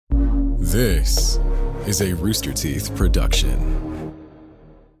This is a Rooster Teeth production.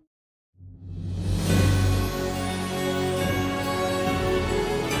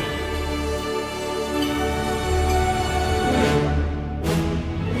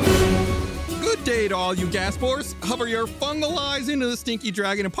 Good day to all you gaspors. Hover your fungal eyes into the stinky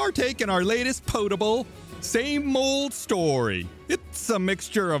dragon and partake in our latest potable, same old story. It's a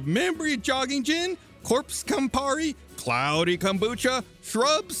mixture of memory jogging gin, corpse Campari, cloudy kombucha,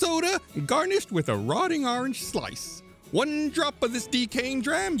 shrub soda, garnished with a rotting orange slice. One drop of this decaying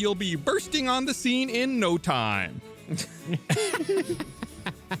dram, you'll be bursting on the scene in no time.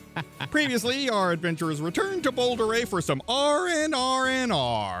 Previously, our adventurers returned to Boulder for some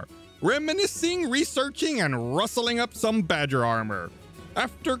R&R, reminiscing, researching, and rustling up some badger armor.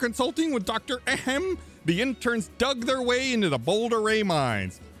 After consulting with Dr. Ahem, the interns dug their way into the Boulder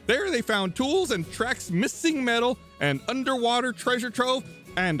mines. There they found tools and tracks missing metal, an underwater treasure trove,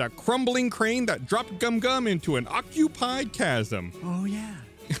 and a crumbling crane that dropped Gum Gum into an occupied chasm. Oh, yeah.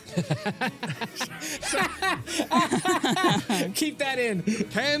 Keep that in.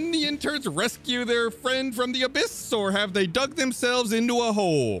 Can the interns rescue their friend from the abyss, or have they dug themselves into a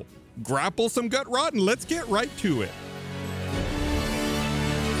hole? Grapple some gut rot and let's get right to it.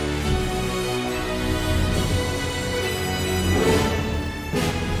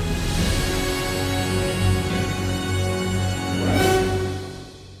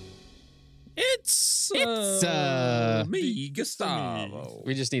 It's me, Gustavo.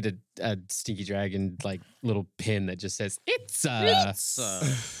 We just need a Stinky Dragon little pin that just says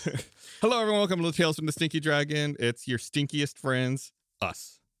Hello, everyone. Welcome to Tales from the Stinky Dragon. It's your stinkiest friends,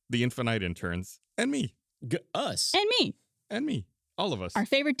 us, the Infinite Interns, and me. Us. And me. And me. All of us. Our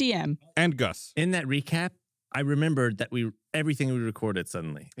favorite DM. And Gus. In that recap, I remembered that everything we recorded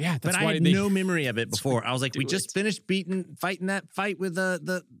suddenly. Yeah, that's but why I had no memory of it before. I was like, we just finished fighting that fight with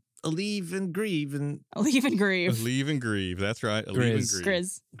the Aleve and Grieve and Leave and Grieve. Aleve and Grieve. That's right.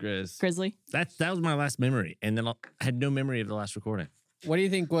 Grizz. Grizzly. That was my last memory, and then I had no memory of the last recording. What do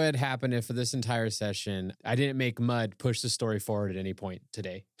you think would happen if for this entire session I didn't make Mud push the story forward at any point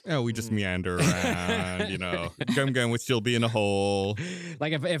today? Oh, we just meander around, Gum Gum would still be in a hole.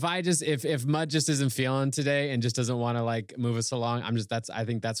 Like if Mud just isn't feeling today and just doesn't want to move us along, I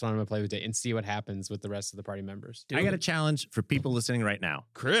think that's what I'm gonna play with today and see what happens with the rest of the party members. I got a challenge for people listening right now.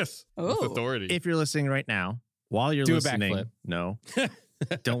 Chris, with Ooh. authority. If you're listening right now, while you're Do a listening, backflip. no,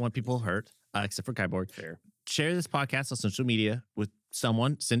 don't want people hurt, except for Kyborg. Fair. Share this podcast on social media with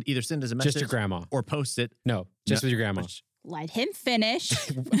someone. Send as a message, Just your grandma. or post it. No, just with your grandma. Let him finish.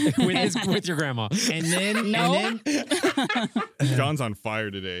 with your grandma. And then, No. John's on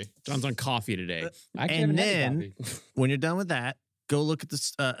fire today. John's on coffee today. and then when you're done with that, go look at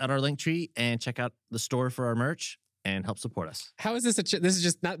this at our link tree and check out the store for our merch and help support us. How is this this is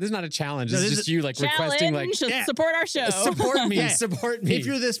just not this is not a challenge. No, This is this just is you requesting Challenge. Support our show. support me, Yeah. support me. If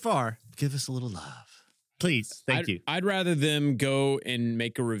you're this far, give us a little love. Please. Thank you. I'd rather them go and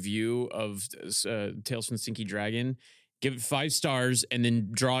make a review of Tales from the Stinky Dragon, give it 5 stars, and then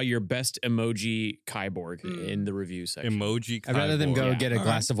draw your best emoji Kyborg in the review section. Emoji. I'd rather them go Yeah. get a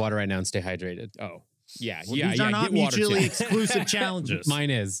glass of water right now and stay hydrated. Oh, yeah. Well, yeah. these are not get water mutually too. exclusive challenges. Mine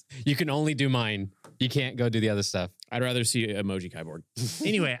is. You can only do mine. You can't go do the other stuff. I'd rather see emoji Kyborg.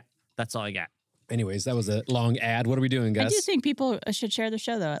 Anyway, that's all I got. Anyways, that was a long ad. What are we doing, I Gus? do think people should share the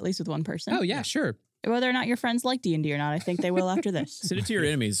show, though, at least with one person. Oh, yeah, sure. Whether or not your friends like D&D or not, I think they will after this. Send it to your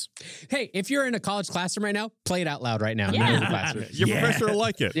enemies. Hey, if you're in a college classroom right now, play it out loud right now. in the Yeah. middle of the classroom. Your professor will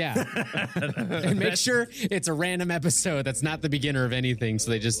like it. Yeah. And make sure it's a random episode that's not the beginner of anything,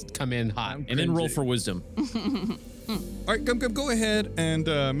 so they just come in hot. And then roll for wisdom. All right, Gum Gum, go ahead and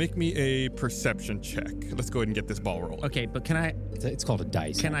make me a perception check. Let's go ahead and get this ball rolling. Okay, but can I It's called a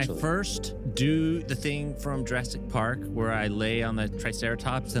dice. I first do the thing from Jurassic Park where I lay on the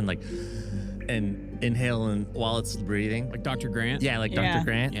Triceratops and inhale and while it's breathing? Like Dr. Grant? Yeah, like Yeah. Dr.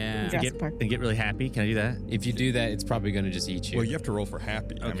 Grant. Yeah. Jurassic Park. And get really happy. Can I do that? If you do that, it's probably going to just eat you. Well, you have to roll for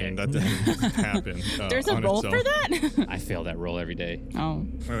happy. I Okay. mean, that doesn't happen. There's a on roll itself. for that? I fail that roll every day. Oh. All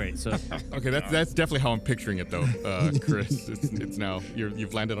right, so Okay, that's definitely how I'm picturing it, though, Chris. It's now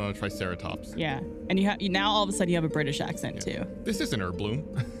you've landed on a Triceratops. Yeah. And you now all of a sudden you have a British accent, too. This isn't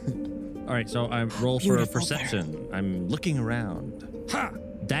Herbloom. all right, so I roll for a Beautiful perception. I'm looking around. Ha!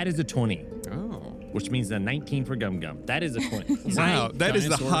 That is a 20. Oh. Which means a 19 for Gum Gum. That is a 20. Wow, that is the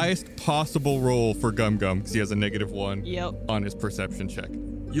dinosaur. highest possible roll for Gum Gum because he has a -1 Yep. on his perception check.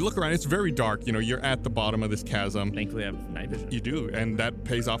 You look around, it's very dark. You're at the bottom of this chasm. Thankfully, I have night vision. You do, and that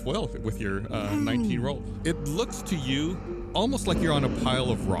pays off well with your 19 roll. It looks to you almost like you're on a pile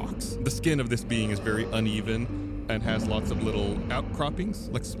of rocks. The skin of this being is very uneven, and has lots of little outcroppings,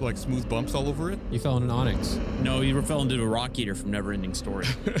 like smooth bumps all over it. You fell in an onyx. No, you fell into a rock eater from Neverending Story.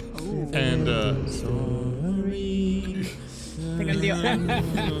 And I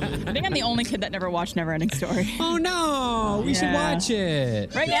think I'm the only kid that never watched Neverending Story. Oh no, we should Yeah. watch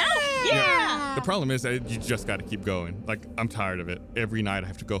it. Right now? Yeah. the problem is that you just got to keep going. Like, I'm tired of it. Every night I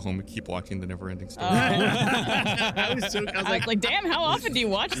have to go home and keep watching the Neverending Story. I was Like, damn, how often do you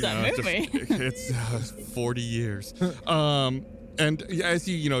watch that You know, movie? it's 40 years. And as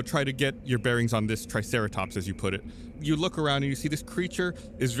you try to get your bearings on this Triceratops, as you put it, you look around and you see this creature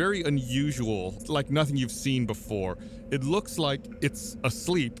is very unusual, like nothing you've seen before. It looks like it's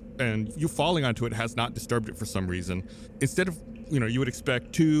asleep, and you falling onto it has not disturbed it for some reason. Instead of, you would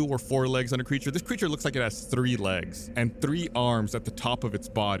expect 2 or 4 legs on a creature, this creature looks like it has 3 legs and 3 arms at the top of its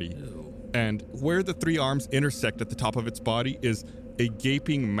body. And where the 3 arms intersect at the top of its body is a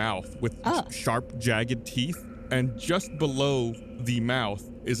gaping mouth with sharp, jagged teeth. And just below the mouth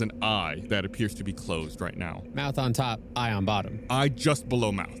is an eye that appears to be closed right now. Mouth on top, eye on bottom. Eye just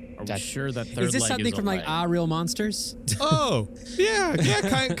below mouth. Are we sure that third Is this leg something is from like alive? Real Monsters? Oh, yeah,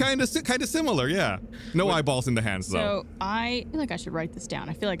 kind of similar, yeah. No eyeballs in the hands, though. So I feel like I should write this down.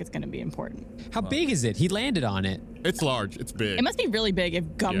 I feel like it's going to be important. How big is it? He landed on it, It's large, it's big. It must be really big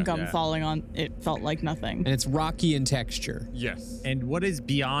if Gum Gum Yeah. falling on it felt like nothing. and it's rocky in texture. Yes. And what is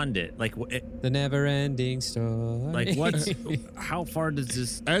beyond it? Like, The never-ending story. like what's? How far does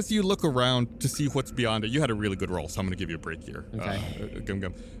this? As you look around to see what's beyond it, you had a really good roll, so I'm going to give you a break here. Okay.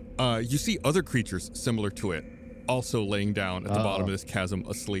 Gum. You see other creatures similar to it also laying down at the bottom of this chasm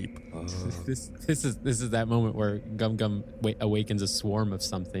asleep. This is that moment where Gum Gum awakens a swarm of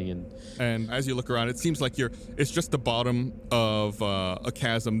something, And as you look around, it seems like it's just the bottom of a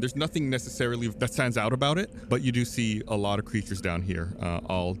chasm. There's nothing necessarily that stands out about it, but you do see a lot of creatures down here,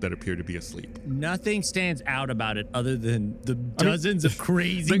 all that appear to be asleep. Nothing stands out about it other than the dozens of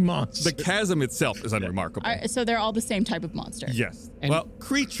crazy monsters. The chasm itself is unremarkable. All right, so they're all the same type of monster. Yes. And- Well,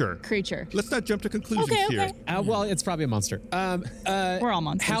 creature. Creature. Let's not jump to conclusions Okay, here. okay. well, it's probably a monster. We're all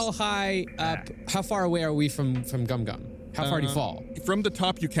monsters. How high up? How far away are we from Gum Gum? How far do you fall? From the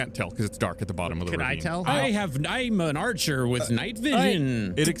top, you can't tell because it's dark at the bottom of the Can I ravine. tell? I'm an archer with night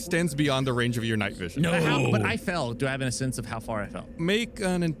vision. It extends beyond the range of your night vision. No. But I fell. Do I have a sense of how far I fell? Make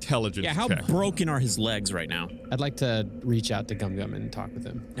an intelligence Yeah, how check. broken are his legs right now? I'd like to reach out to Gum Gum and talk with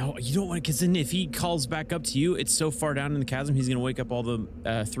him. No, you don't want to, because then if he calls back up to you, it's so far down in the chasm, he's going to wake up all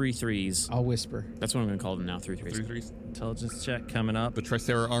the 3 threes. I'll whisper. That's what I'm going to call them now, 3 threes. 3 threes. Intelligence check coming up. The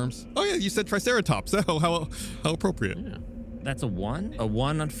Tricera arms. Oh yeah, you said Triceratops. Oh, how appropriate. Yeah. That's a 1? A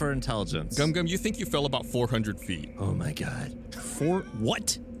 1 for intelligence. Gum Gum, you think you fell about 400 feet. Oh my god.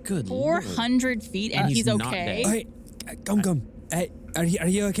 What? Good Lord. 400 feet and he's not okay. dead. Hey, Gum Gum. Hey, are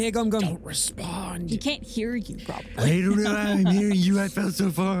you okay, Gum Gum? Don't respond. He can't hear you, probably. I don't know. I'm hearing you. I fell so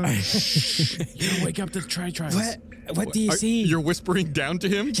far. You don't wake up to the tries. What do you see? You're whispering down to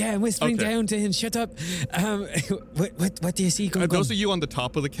him? Yeah, I'm whispering Okay. down to him. Shut up. What do you see, Gum Gum? Those of you on the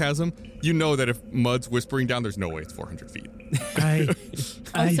top of the chasm, you know that if Mud's whispering down, there's no way it's 400 feet.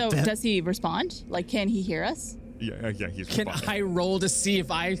 Does he respond? Like, can he hear us? Yeah, he's Can responding. I roll to see if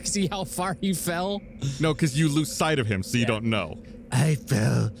I see how far he fell? No, because you lose sight of him, so you don't know. I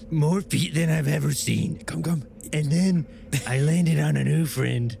fell more feet than I've ever seen. Gum. And then I landed on a new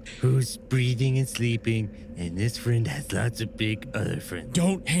friend who's breathing and sleeping, and this friend has lots of big other friends.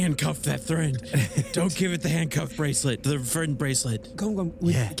 Don't handcuff that friend. Don't give it the handcuff bracelet, the friend bracelet. Gum.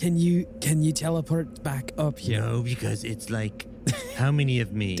 Yeah. Can you teleport back up here? No, because it's like, how many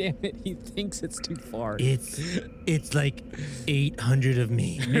of me? Damn it, he thinks it's too far. It's like 800 of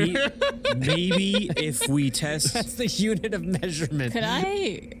me. Maybe if we test. That's the unit of measurement. Could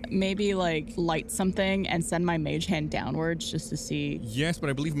I maybe like light something and send my mage hand downwards just to see? Yes, but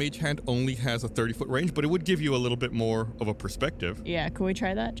I believe Mage Hand only has a 30-foot range, but it would give you a little bit more of a perspective. Yeah, could we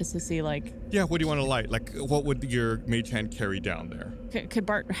try that just to see like? Yeah, what do you want to light? Like, what would your Mage Hand carry down there? Could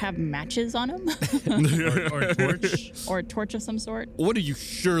Bart have matches on him or a torch. or a torch of some sort? What do you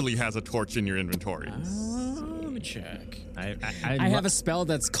surely has a torch in your inventory? Let me check. I have a spell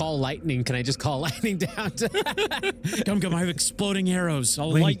that's call lightning. Can I just call lightning down to Gum, I have exploding arrows.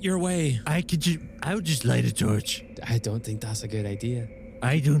 I'll Wait. light your way. I would just light a torch. I don't think that's a good idea.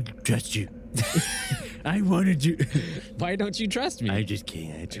 I don't trust you. I wanted you. Why don't you trust me? I just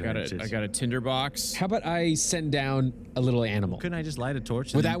can't. I got a tinder box. How about I send down a little animal? Couldn't I just light a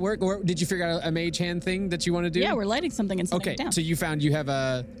torch? Would that work? Or did you figure out a mage hand thing that you want to do? Yeah, we're lighting something and sending Okay, it down. so you found you have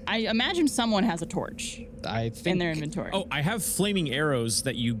a. I imagine someone has a torch I think in their inventory. Oh, I have flaming arrows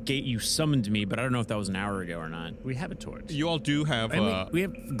that you summoned me, but I don't know if that was an hour ago or not. We have a torch. You all do have. And we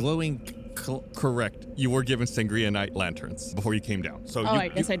have glowing Correct. You were given Sangria Night lanterns before you came down. So I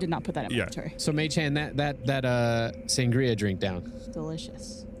guess I did not put that in my inventory. So Mage Hand, that sangria drink down.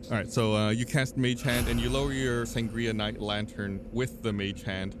 Delicious. All right, so you cast Mage Hand and you lower your Sangria Night lantern with the Mage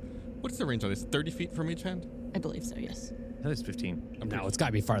Hand. What's the range on this? 30 feet from Mage Hand? I believe so, yes. That was 15. No, it's got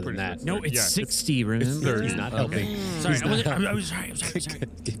to be farther than that. No, it's 60, remember? It's 30. He's not helping. Sorry, I'm sorry.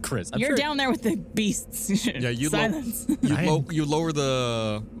 Chris, You're down there with the beasts. Yeah, you Silence. you lower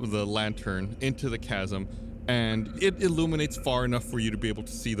the lantern into the chasm, and it illuminates far enough for you to be able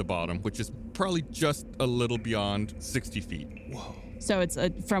to see the bottom, which is probably just a little beyond 60 feet. Whoa. So it's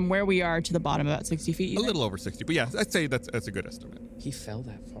from where we are to the bottom, about 60 feet. A little over 60, but yeah, I'd say that's a good estimate. He fell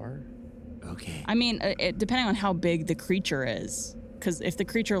that far? Okay. I mean, depending on how big the creature is, because if the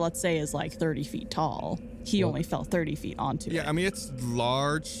creature, let's say, is like 30 feet tall, he only fell 30 feet onto it. Yeah, I mean, it's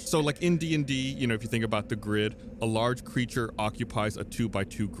large. So like in D&D, you know, if you think about the grid, a large creature occupies a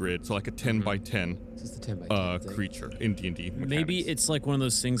 2x2 grid. So like a 10 by 10 Just a 10 by 10 thing. creature in D&D mechanics. Maybe it's like one of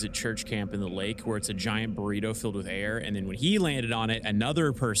those things at church camp in the lake where it's a giant burrito filled with air, and then when he landed on it,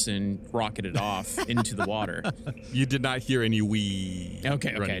 another person rocketed off into the water. You did not hear any wee.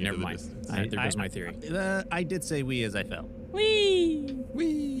 Okay, running never into the mind. distance. There goes my theory. I did say we as I fell. Whee!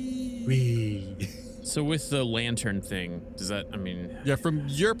 Wee. So with the lantern thing, does that, I mean... Yeah, from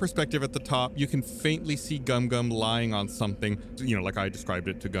your perspective at the top, you can faintly see Gum Gum lying on something, you know, like I described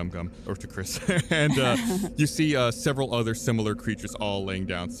it to Gum Gum, or to Chris. And you see several other similar creatures all laying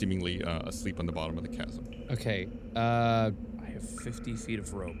down, seemingly asleep on the bottom of the chasm. Okay. I have 50 feet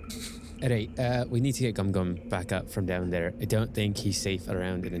of rope. All right, we need to get Gum Gum back up from down there. I don't think he's safe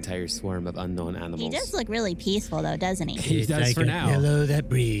around an entire swarm of unknown animals. He does look really peaceful, though, doesn't he? He It's does like for a now. pillow that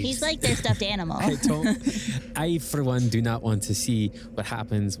breathes. He's like their stuffed animal. I, for one, do not want to see what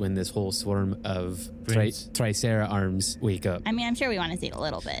happens when this whole swarm of Tricera arms wake up. I mean, I'm sure we want to see it a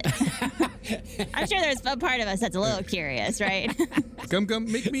little bit. I'm sure there's a part of us that's a little curious, right? Gum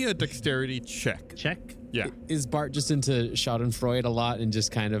Gum, make me a dexterity check. Check. Yeah. Is Bart just into Schadenfreude a lot and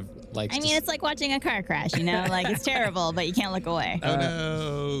just kind of like? I mean, it's like watching a car crash, you know? Like, it's terrible, but you can't look away. Oh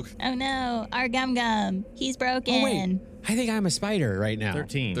no. Oh no, our Gum Gum. He's broken. Oh wait, I think I'm a spider right now.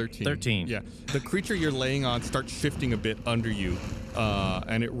 13. 13. Yeah. The creature you're laying on starts shifting a bit under you,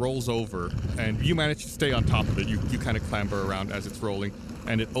 and it rolls over, and you manage to stay on top of it. You kind of clamber around as it's rolling,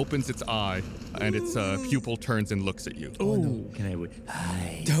 and it opens its eye, and its pupil turns and looks at you. Oh, no. Can I wait?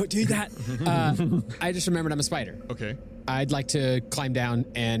 Hi. Don't do that. I just remembered I'm a spider. Okay. I'd like to climb down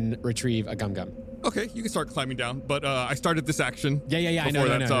and retrieve a Gum Gum. Okay, you can start climbing down, but I started this action. Yeah, I know,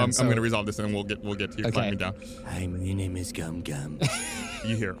 Before I that, know, so I know. I'm going to resolve this, and we'll get to you climbing down. Hi, my name is Gum Gum.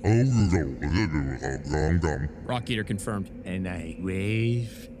 You hear? Rock Eater confirmed. And I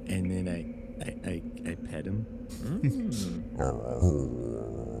wave, and then I pet him.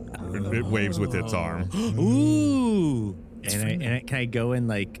 It waves with its arm. Ooh. And I can I go and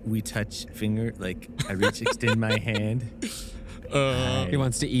like we touch finger, like I extend my hand. He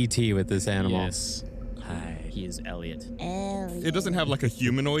wants to ET with this animal. Yes. Hi. He is Elliot. Elliot. It doesn't have like a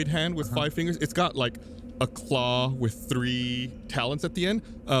humanoid hand with 5 fingers. It's got like a claw with 3 talons at the end.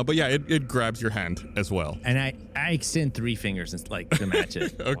 But yeah, it grabs your hand as well. And I extend 3 fingers and like to match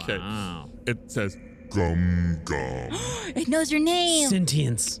it. Okay. Wow. It says, It knows your name.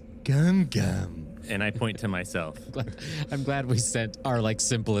 Sentience. Gum Gum. And I point to myself. I'm glad we sent our like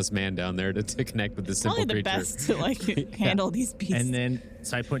simplest man down there to connect with this simple Probably the creature. best to like handle these beasts. And then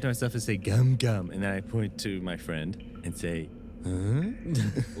so I point to myself and say Gum Gum, and then I point to my friend and say, huh?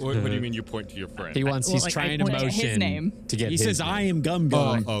 what do you mean you point to your friend? He wants. Well, He's like, I trying to point to his motion name. to get. He his says, name. I am Gum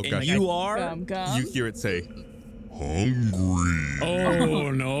Gum. Oh, and gotcha. you are? Gum Gum. You hear it say, Oh,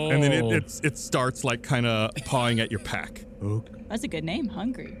 no. and then it starts like kind of pawing at your pack. That's a good name,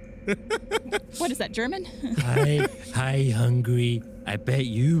 Hungry. What is that, German? Hi, hungry. I bet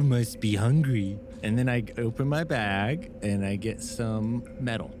you must be hungry. And then I open my bag and I get some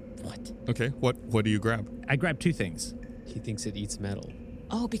metal. What? Okay, what do you grab? I grab 2 things. He thinks it eats metal.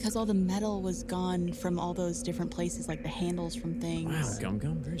 Oh, because all the metal was gone from all those different places, like the handles from things. Wow, Gum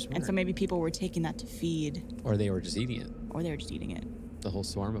Gum, very smart. And so maybe people were taking that to feed, Or they were just eating it. or they were just eating it. The whole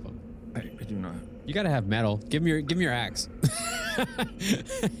swarm of them. I do not. You gotta have metal. Give me your axe.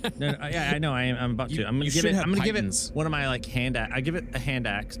 No, I know. I'm about to. I'm gonna you give should it. have I'm gonna give pythons. it one of my like hand. I give it a hand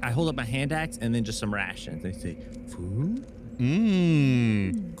axe. I hold up my hand axe and then just some rations. They say, food.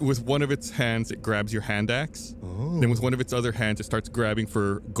 With one of its hands, it grabs your hand axe. Oh. Then with one of its other hands, it starts grabbing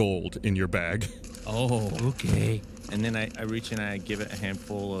for gold in your bag. Oh, okay. And then I reach and I give it a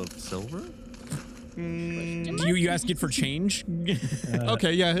handful of silver. Do you ask it for change?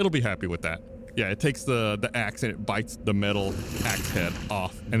 Okay, yeah, it'll be happy with that. Yeah, it takes the axe and it bites the metal axe head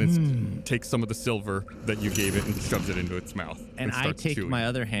off, and it takes some of the silver that you gave it and shoves it into its mouth. And I starts take chewing. my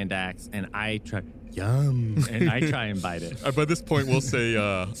other hand axe and I try, yum, and I try and bite it. By this point, we'll say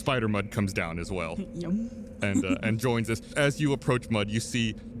Spider Mud comes down as well. Yum. And joins us. As you approach Mud, you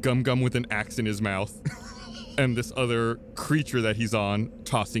see Gum Gum with an axe in his mouth, and this other creature that he's on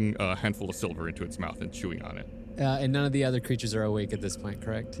tossing a handful of silver into its mouth and chewing on it. And none of the other creatures are awake at this point,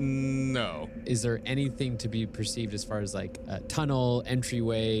 correct? No. Is there anything to be perceived as far as like a tunnel,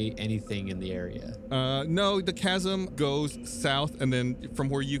 entryway, anything in the area? No, the chasm goes south, and then from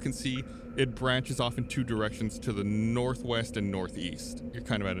where you can see, it branches off in two directions to the northwest and northeast. You're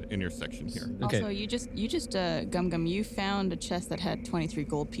kind of at an intersection here. Okay. Also, you just Gum Gum, you found a chest that had 23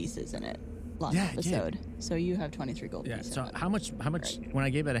 gold pieces in it last Yeah, I did. episode. So you have 23 gold Yeah. pieces. So in it. how much? When I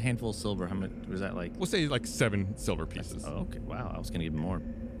gave it a handful of silver, how much was that like? We'll say like 7 silver pieces. Oh, okay. Wow. I was gonna give him more.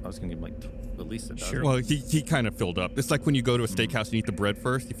 I was gonna give him like at least a dozen. Well, he kind of filled up. It's like when you go to a steakhouse and eat the bread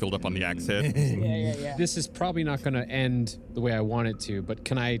first. He filled up on the axe head. Yeah. This is probably not going to end the way I want it to, but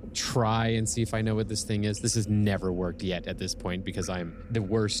can I try and see if I know what this thing is? This has never worked yet at this point because I'm the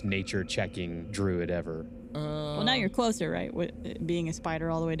worst nature checking druid ever. Well, now you're closer, right? With being a spider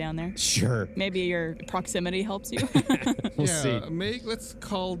all the way down there. Sure. Maybe your proximity helps you. We'll see. Let's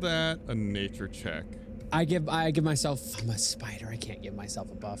call that a nature check. I give myself. I'm a spider. I can't give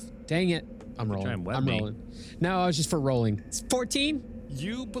myself a buff. Dang it! I'm rolling. try and web I'm me. rolling. No, I was just for rolling. It's 14.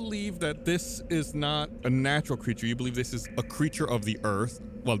 You believe that this is not a natural creature. You believe this is a creature of the earth.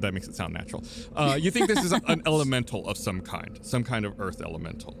 Well, that makes it sound natural. You think this is an elemental of some kind of earth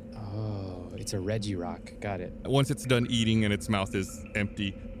elemental. Oh, it's a Reggie rock. Got it. Once it's done eating and its mouth is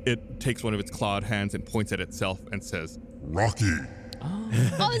empty, it takes one of its clawed hands and points at itself and says, Rocky. Oh,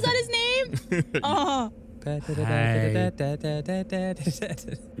 is that his name? Oh.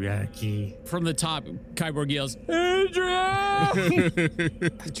 Rocky. From the top, Kyborg yells, I'm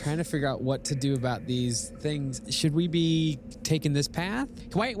trying to figure out what to do about these things. Should we be taking this path?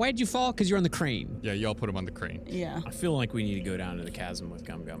 Why'd you fall? Because you're on the crane. yeah, y'all put him on the crane. Yeah. I feel like we need to go down to the chasm with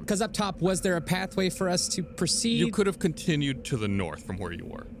Gum Gum. Because up top, was there a pathway for us to proceed? You could have continued to the north from where you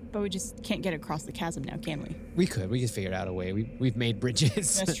were. But we just can't get across the chasm now, can we? We could. We just figured out a way. We've made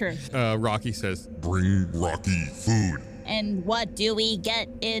bridges. That's true. Rocky says, Bring Rocky food. And what do we get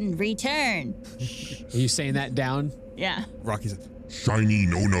in return? Are you saying that down? Yeah. Rocky says, Shiny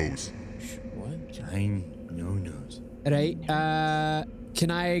no-nos. Shiny no-nos. Right.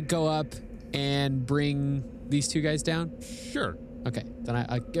 Can I go up and bring these two guys down? sure. Okay. Then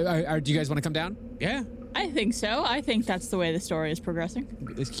do you guys want to come down? Yeah. I think so. I think that's the way the story is progressing.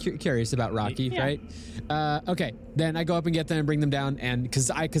 Curious about Rocky, Yeah. right? Okay. Then I go up and get them and bring them down, and because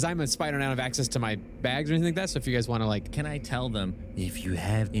I'm a spider and I don't have access to my bags or anything like that. So if you guys want to like, Can I tell them? If you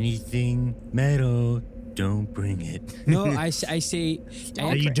have anything metal, don't bring it. no, I say,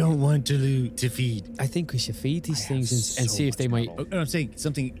 That you don't want to feed. I think we should feed these things and see if they might. Oh, I'm saying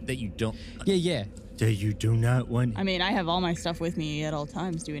something that you don't. Yeah. That you do not want I mean, I have all my stuff with me at all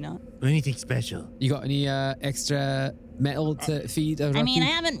times, do we not? anything special. You got any extra metal to feed? Rocky? I mean, I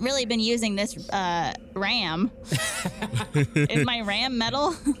haven't really been using this ram. Is my ram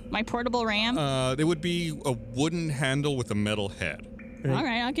metal? My portable ram? There would be a wooden handle with a metal head. All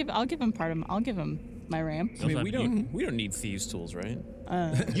right, I'll give him I'll give him my ram. I mean, we don't need thieves' tools, right?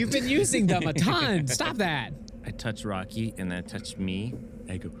 You've been using them a ton. Stop that. I touch Rocky and then I touch me.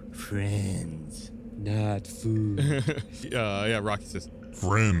 I go, friends. Not food. Yeah, Rocky says,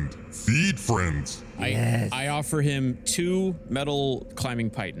 Friend. Feed friends. Yes. I offer him 2 metal climbing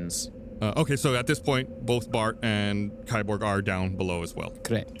pythons. okay, so at this point, both Bart and Kyborg are down below as well.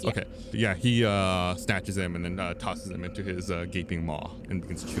 Correct. Okay, yeah, he snatches them and then tosses them into his gaping maw and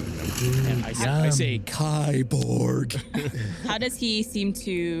begins chewing them. And I say, Kyborg. How does he seem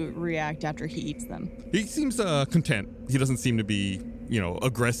to react after he eats them? He seems content. He doesn't seem to be,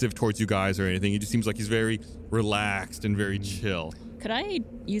 aggressive towards you guys or anything. He just seems like he's very relaxed and very chill. Could I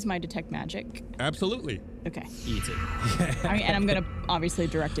use my detect magic? Absolutely. Okay. Eat it. And I'm gonna obviously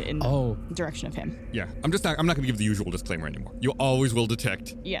direct it in the direction of him. Yeah, I'm not gonna give the usual disclaimer anymore. You always will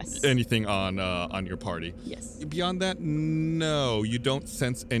detect Yes. anything on your party. Yes. Beyond that, no, you don't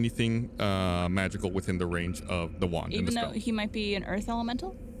sense anything magical within the range of the wand. and Even the though spell. he might be an earth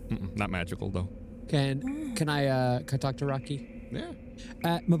elemental? Not magical though. Can I talk to Rocky? Yeah.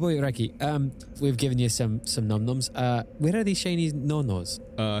 My boy Rocky, we've given you some num-nums. Where are these shiny no-nos?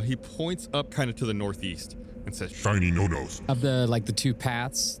 He points up kind of to the northeast and says, Shiny no-nos. Of the two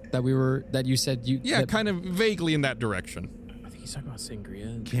paths that you said you... yeah, that- kind of vaguely in that direction. I think he's talking about sangria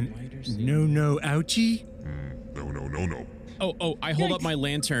and Can lighter. no ouchie? No. I hold up my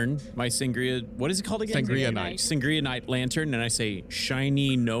lantern, my sangria. What is it called again? Sangria Night. Sangria Night lantern, and I say,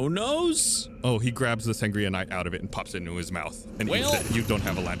 "Shiny no-nos." Oh, he grabs the Sangria Night out of it and pops it into his mouth. And eats Well- it. You don't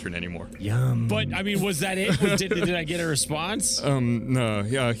have a lantern anymore. Yum. But I mean, was that it? Did I get a response? No,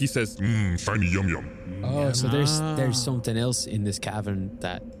 yeah, he says, Shiny yum yum. Oh, so there's something else in this cavern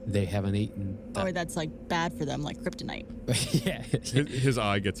that they haven't eaten. Or that's like bad for them, like kryptonite. Yeah. his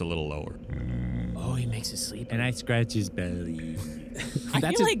eye gets a little lower. Oh, he makes us sleep. And I scratch his belly. I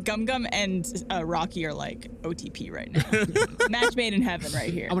That's feel a- like Gum Gum and Rocky are like OTP right now. Match made in heaven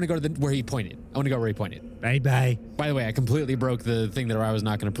right here. I want to go to where he pointed. I want to go where he pointed. Bye-bye. By the way, I completely broke the thing that I was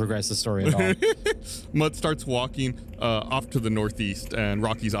not going to progress the story at all. Mud starts walking off to the northeast, and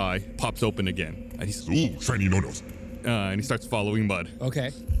Rocky's eye pops open again. And, Ooh, shiny no-nos. and he starts following Mud. Okay.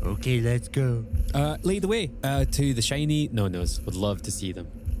 Okay, let's go. Lead the way to the shiny no-nos. Would love to see them.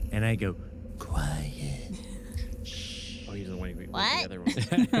 And I go, quiet. Oh, he doesn't want to What? the other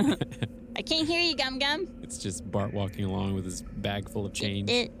one. I can't hear you, Gum Gum. It's just Bart walking along with his bag full of change.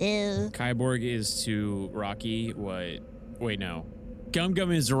 It is. Kyborg is to Rocky what? Wait, no. Gum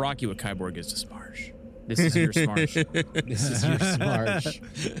Gum is to Rocky what Kyborg is to Smarsh. This is your Smarsh. This is your smart.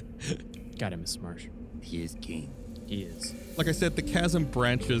 Got him, Smarsh. He is king. He is. Like I said, the chasm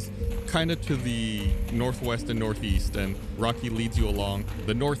branches kind of to the northwest and northeast, and Rocky leads you along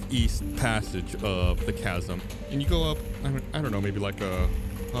the northeast passage of the chasm. And you go up, I don't know, maybe like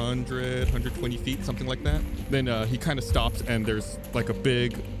 120 feet, something like that. Then he kind of stops, and there's like a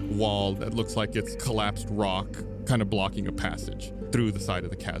big wall that looks like it's collapsed rock, kind of blocking a passage through the side of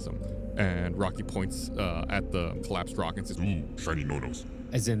the chasm. And Rocky points at the collapsed rock and says, Ooh, shiny no-nos.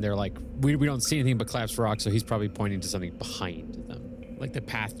 As in, they're like, we don't see anything but collapsed rock, so he's probably pointing to something behind them. Like the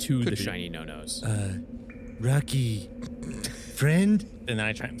path to the be. shiny no-nos. Rocky, friend? And then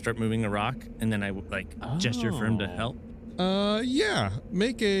I try and start moving the rock, and then I gesture for him to help. yeah,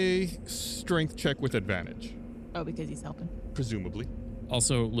 make a strength check with advantage, Oh, because he's helping. presumably.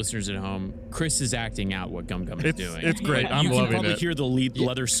 Also, listeners at home, Chris is acting out what Gum Gum is doing. It's great. I'm you can loving probably it. hear the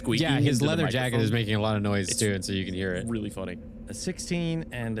leather squeaking. Yeah, his into the leather jacket is microphone. making a lot of noise It's too, and so you can hear it. Really funny. A 16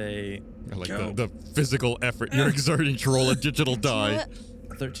 and a I like the physical effort you're exerting to roll a digital die.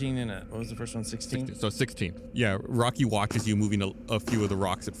 13 and a, what was the first one, 16? So 16. Yeah, Rocky watches you moving a few of the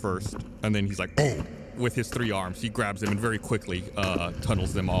rocks at first, and then he's like, oh, with his 3 arms, he grabs them and very quickly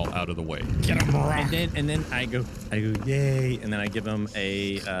tunnels them all out to way. Get him, rock. And then I go, yay, and then I give him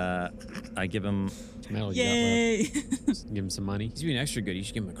Metal, Yay! you got left. Just give him some money. He's being extra good. You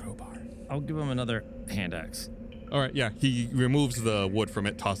should give him a crowbar. I'll give him another hand axe. All right, yeah, he removes the wood from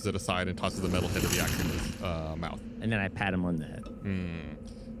it, tosses it aside, and tosses the metal head of the axe in his mouth. And then I pat him on the head.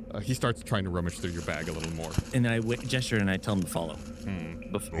 He starts trying to rummage through your bag a little more. And then I gesture and I tell him to follow.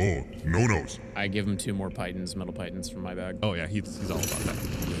 Oh, no-nos. I give him 2 more metal pythons from my bag. Oh yeah, he's all about that.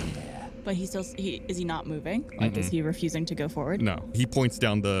 But is he not moving? Like, is he refusing to go forward? No, he points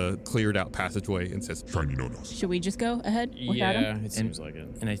down the cleared out passageway and says, Shiny no-nos. Should we just go ahead without Yeah, him? it seems like it.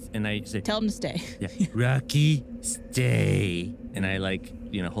 And I say, Tell him to stay. yeah, Rocky, stay. And I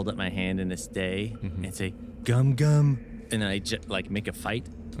hold up my hand in a stay and say, gum gum. And then I make a fight,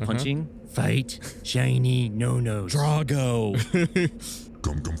 punching, fight, shiny, no-nos. Drago.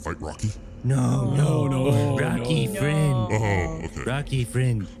 Gum fight Rocky. No, Rocky friend. Oh, okay. Rocky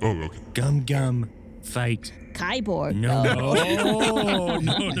friend. Oh, okay. Gum fight. Kyborg. No. Oh,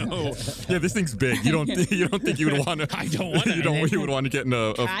 no. yeah, this thing's big. You don't think you would want to? I don't want to. You would want to get in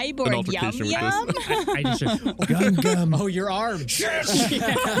an Kyborg altercation yum with this. yum. I just say, gum. Oh, your arm. Shut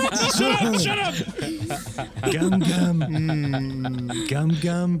up.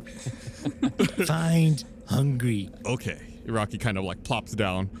 Gum. Find hungry. Okay. Rocky kind of plops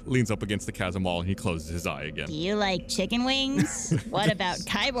down, leans up against the chasm wall, and he closes his eye again. Do you like chicken wings? What about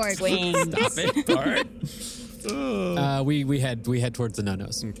Kyborg wings? Stop it, Bart. We head towards the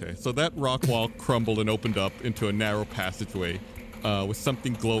no-nos. Okay, so that rock wall crumbled and opened up into a narrow passageway with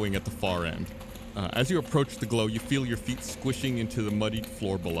something glowing at the far end. As you approach the glow, you feel your feet squishing into the muddied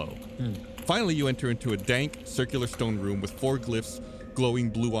floor below. Finally, you enter into a dank, circular stone room with 4 glyphs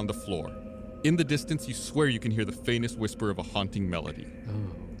glowing blue on the floor. In the distance, you swear you can hear the faintest whisper of a haunting melody.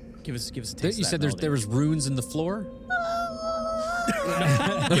 Give us a taste. You said there was runes in the floor?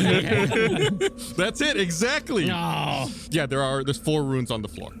 That's it, exactly. No. Yeah, there's 4 runes on the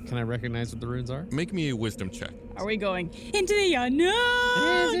floor. Can I recognize what the runes are? Make me a wisdom check. Are we going into the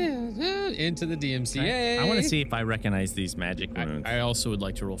unknown? Into the DMCA. I want to see if I recognize these magic runes. I also would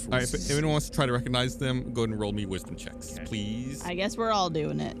like to roll for All right, if anyone wants to try to recognize them, go ahead and roll me wisdom checks, please. I guess we're all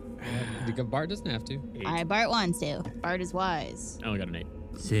doing it. Because Bart doesn't have to. Bart wants to. Bart is wise. I only got an 8.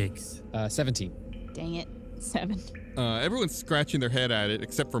 6. 17. Dang it. 7. Everyone's scratching their head at it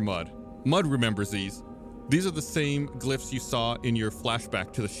except for Mud. Mud remembers these. These are the same glyphs you saw in your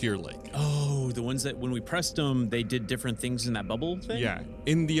flashback to the Sheer Lake. Oh, the ones that when we pressed them, they did different things in that bubble thing? Yeah.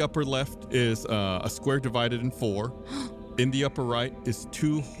 In the upper left is a square divided in 4. In the upper right is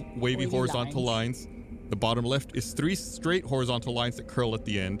 2 wavy horizontal lines. The bottom left is 3 straight horizontal lines that curl at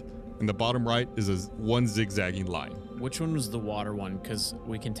the end. And the bottom right is a 1 zigzagging line. Which one was the water one? Because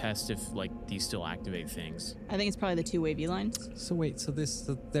we can test if like these still activate things. I think it's probably the 2 wavy lines. So wait, so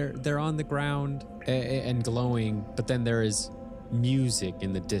they're on the ground and glowing, but then there is music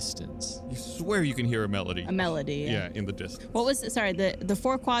in the distance. You swear you can hear a melody. A melody. Yeah, in the distance. What was the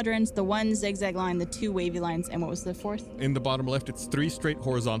 4 quadrants, the 1 zigzag line, the 2 wavy lines, and what was the 4th? In the bottom left, it's 3 straight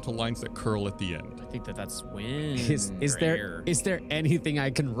horizontal lines that curl at the end. I think that's wind. Is there anything I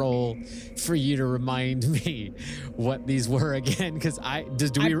can roll for you to remind me what these were again? Because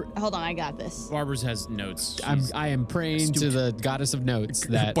hold on, I got this. Barbara's has notes. I am praying to the goddess of notes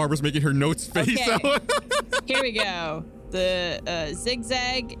that Barbara's making her notes face Okay. out. Here we go. The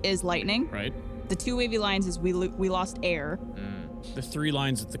zigzag is lightning. Right. The 2 wavy lines is we lost air. The 3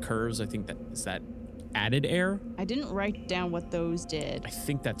 lines with the curves, I think is that added air? I didn't write down what those did. I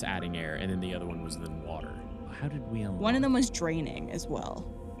think that's adding air, and then the other one was then water. How did we unlock? One of them was draining as well.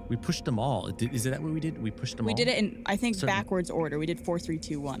 We pushed them all. Is that what we did? We pushed them all? We did it in, I think, Certain- backwards order. We did 4, 3,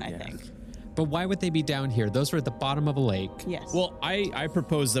 2, 1, I think. But why would they be down here? Those were at the bottom of a lake. Yes. Well, I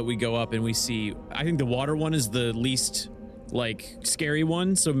propose that we go up and we see. I think the water one is the least like scary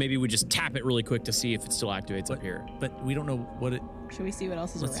one, so maybe we just tap it really quick to see if it still activates up here. But we don't know what it. Should we see what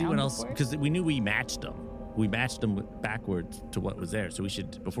else is Let's around? see what else, before? because we knew we matched them. We matched them backwards to what was there. So we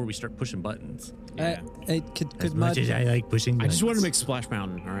should, before we start pushing buttons. Yeah. Could Mud I like pushing I buttons. just want to make Splash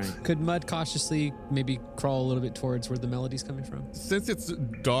Mountain. All right. could Mud cautiously maybe crawl a little bit towards where the melody's coming from? Since it's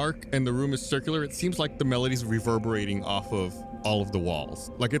dark and the room is circular, it seems like the melody's reverberating off of all of the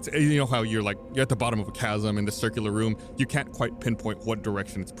walls. Like it's, you know how you're at the bottom of a chasm in the circular room, you can't quite pinpoint what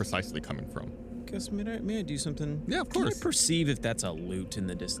direction it's precisely coming from. Gus, may I do something? Yeah, of Can course. I perceive if that's a loot in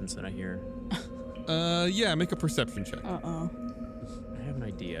the distance that I hear? Yeah, make a perception check. Uh-oh. I have an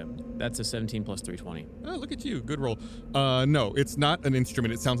idea. That's a 17 plus 320. Oh, look at you. Good roll. No, it's not an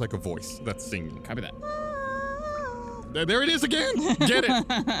instrument. It sounds like a voice that's singing. Copy that. There it is again. Get it.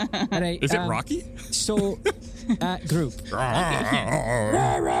 All right, Is it Rocky? So, group.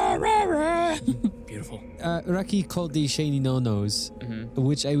 Beautiful. Rocky called these shiny no-nos,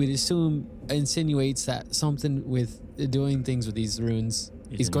 which I would assume insinuates that something with doing things with these runes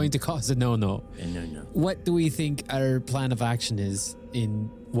is going to cause a no-no. No. What do we think our plan of action is in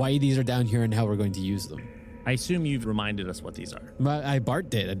why these are down here and how we're going to use them? I assume you've reminded us what these are. Bart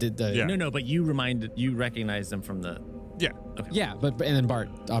did. I did the... Yeah. No, but you recognized them from the... Yeah. Yeah, but and then Bart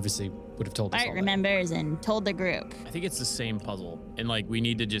obviously would have told us all Bart that. remembers and told the group. I think it's the same puzzle. And like we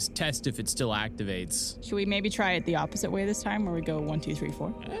need to just test if it still activates. Should we maybe try it the opposite way this time, where we go 1, 2, 3,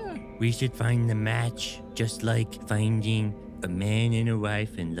 4? We should find the match, just like finding a man and a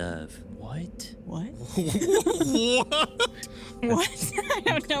wife in love. What? What? What? What? I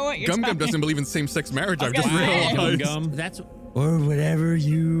don't know what you're Gum Gum talking doesn't believe in same-sex marriage. I've just Wow. realized. Gum. That's... Or whatever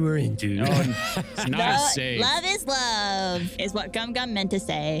you are into. It's not safe. Love is love, is what Gum Gum meant to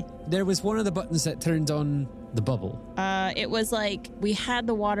say. There was one of the buttons that turned on the bubble. It was like we had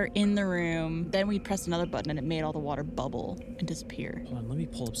the water in the room, then we pressed another button and it made all the water bubble and disappear. Hold on, let me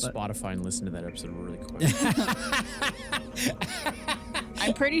pull up Spotify and listen to that episode really quick.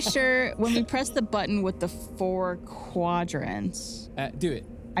 I'm pretty sure when we pressed the button with the 4 quadrants, Do it.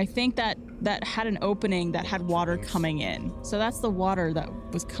 I think that had an opening that had water coming in. So that's the water that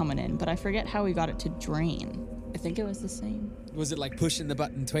was coming in, but I forget how we got it to drain. I think it was the same. Was it like pushing the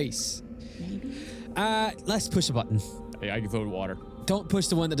button twice? Maybe. Let's push a button. Hey, I can vote water. Don't push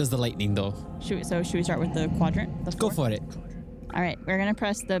the one that does the lightning though. Should we start with the quadrant? The Go 4? for it. All right, we're gonna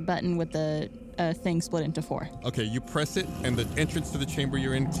press the button with the thing split into 4. Okay, you press it, and the entrance to the chamber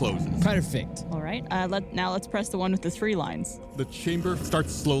you're in closes. Perfect. All right. Now let's press the one with the 3 lines. The chamber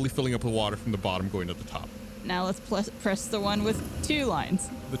starts slowly filling up with water from the bottom going to the top. Now let's press the one with 2 lines.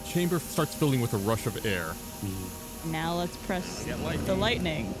 The chamber starts filling with a rush of air. Now let's press the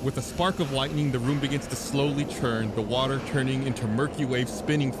lightning. With a spark of lightning, the room begins to slowly churn, the water turning into murky waves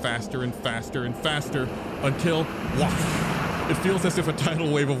spinning faster and faster and faster until wash. It feels as if a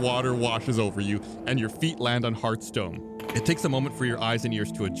tidal wave of water washes over you and your feet land on hard stone. It takes a moment for your eyes and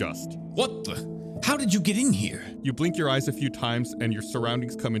ears to adjust. What the? How did you get in here? You blink your eyes a few times and your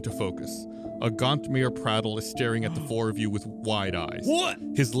surroundings come into focus. A gaunt Mayor Prattle is staring at the 4 of you with wide eyes. What?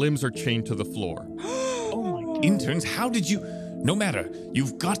 His limbs are chained to the floor. Interns, how did you... No matter.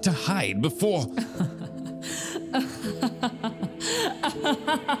 You've got to hide before...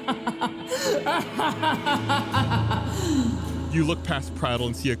 You look past Prattle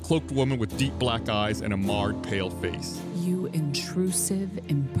and see a cloaked woman with deep black eyes and a marred, pale face. You intrusive,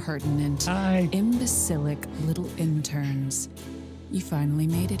 impertinent, imbecilic little interns. You finally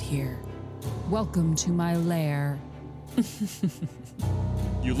made it here. Welcome to my lair.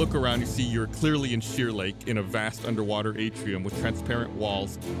 You look around, you see you're clearly in Sheer Lake in a vast underwater atrium with transparent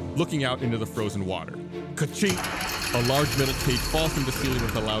walls looking out into the frozen water. Ka-chink! A large metal cage falls from the ceiling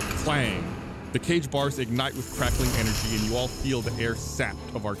with a loud clang. The cage bars ignite with crackling energy and you all feel the air sapped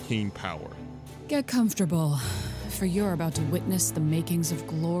of arcane power. Get comfortable, for you're about to witness the makings of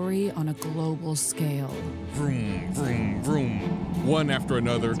glory on a global scale. Vroom, vroom, vroom. One after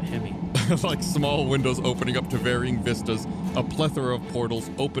another, like small windows opening up to varying vistas, a plethora of portals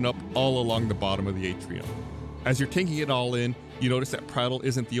open up all along the bottom of the atrium. As you're taking it all in, you notice that Prattle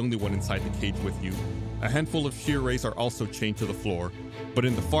isn't the only one inside the cage with you. A handful of sheer rays are also chained to the floor, but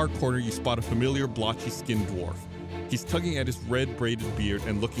in the far corner you spot a familiar blotchy-skinned dwarf. He's tugging at his red braided beard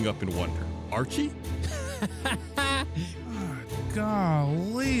and looking up in wonder. Archie?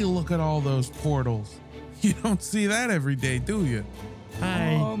 Golly, look at all those portals. You don't see that every day, do you?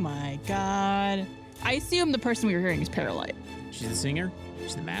 Hi. Oh my god. I assume the person we were hearing is Paralyte. She's the singer?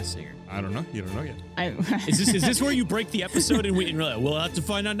 She's the mass singer. I don't know. You don't know yet. Is this where you break the episode and we're like, we'll have to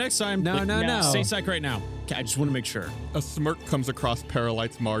find out next time? No. Stay psych right now. Okay, I just want to make sure. A smirk comes across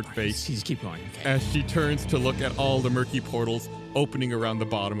Paralyte's marred face Just keep going. Okay. as she turns to look at all the murky portals opening around the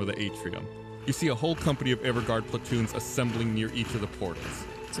bottom of the atrium. You see a whole company of Everguard platoons assembling near each of the portals.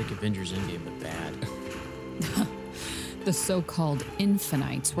 It's like Avengers Endgame, but bad. The so-called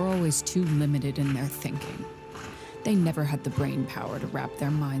infinites were always too limited in their thinking. They never had the brain power to wrap their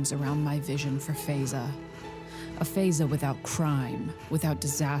minds around my vision for Phasa. A Phasa without crime, without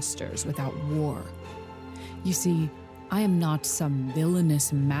disasters, without war. You see, I am not some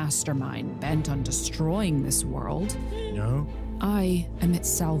villainous mastermind bent on destroying this world. No? I am its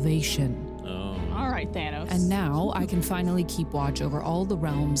salvation. All right, Thanos. And now I can finally keep watch over all the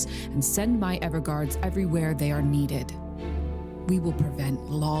realms and send my Everguards everywhere they are needed. We will prevent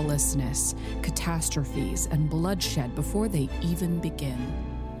lawlessness, catastrophes, and bloodshed before they even begin.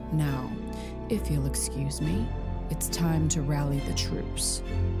 Now, if you'll excuse me, it's time to rally the troops.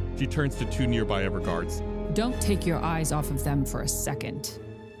 She turns to two nearby Everguards. Don't take your eyes off of them for a second.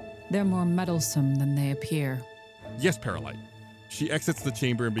 They're more meddlesome than they appear. Yes, Paralyte. She exits the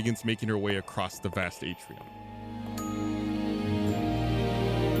chamber and begins making her way across the vast atrium.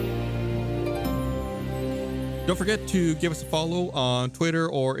 Don't forget to give us a follow on Twitter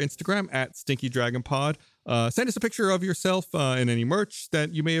or Instagram at Stinky Dragon Pod. Send us a picture of yourself and any merch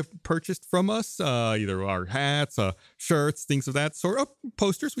that you may have purchased from us, either our hats, shirts, things of that sort. Oh,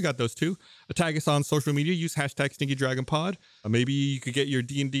 posters, we got those too. Tag us on social media. Use hashtag Stinky Dragon Pod. Maybe you could get your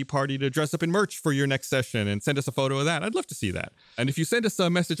D&D party to dress up in merch for your next session and send us a photo of that. I'd love to see that. And if you send us a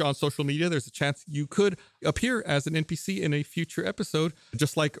message on social media, there's a chance you could appear as an NPC in a future episode,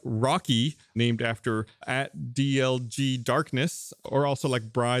 just like Rocky, named after @DLG Darkness, or also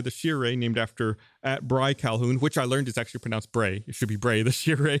like Bry the Sheer-Ray, named after @Bry Calhoun, which I learned is actually pronounced Bray. It should be Bray the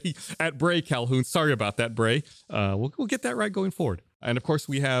Sheer-Ray, @Bray Calhoun. Sorry about that, Bray. We'll get that right going forward. And of course,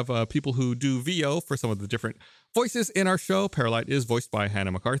 we have people who do VO for some of the different voices in our show. Paralyte is voiced by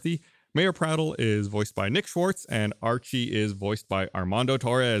Hannah McCarthy. Mayor Prattle is voiced by Nick Schwartz, and Archie is voiced by Armando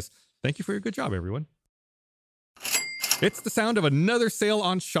Torres. Thank you for your good job, everyone. It's the sound of another sale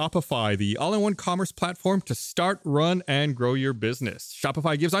on Shopify, the all-in-one commerce platform to start, run, and grow your business.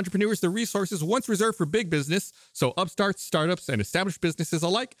 Shopify gives entrepreneurs the resources once reserved for big business, so upstarts, startups, and established businesses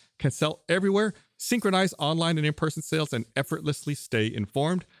alike can sell everywhere, synchronize online and in-person sales, and effortlessly stay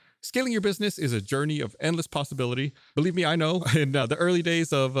informed. Scaling your business is a journey of endless possibility. Believe me, I know. In the early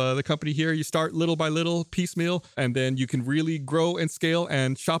days of the company here, you start little by little, piecemeal, and then you can really grow and scale,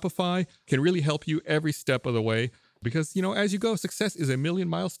 and Shopify can really help you every step of the way. Because, as you go, success is a million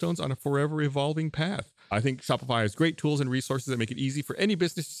milestones on a forever evolving path. I think Shopify has great tools and resources that make it easy for any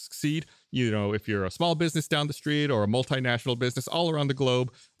business to succeed. If you're a small business down the street or a multinational business all around the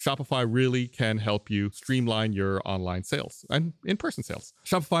globe, Shopify really can help you streamline your online sales and in-person sales.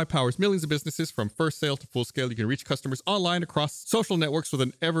 Shopify powers millions of businesses from first sale to full scale. You can reach customers online across social networks with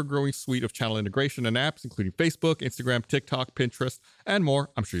an ever-growing suite of channel integration and apps, including Facebook, Instagram, TikTok, Pinterest, and more.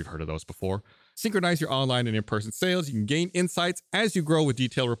 I'm sure you've heard of those before. Synchronize your online and in-person sales. You can gain insights as you grow with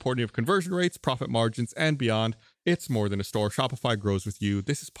detailed reporting of conversion rates, profit margins, and beyond. It's more than a store. Shopify grows with you.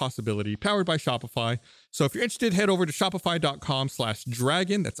 This is Possibility, powered by Shopify. So if you're interested, head over to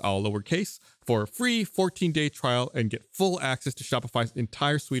shopify.com/dragon, that's all lowercase, for a free 14-day trial and get full access to Shopify's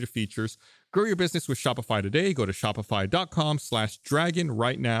entire suite of features. Grow your business with Shopify today. Go to shopify.com/dragon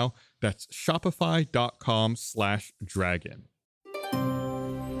right now. That's shopify.com/dragon.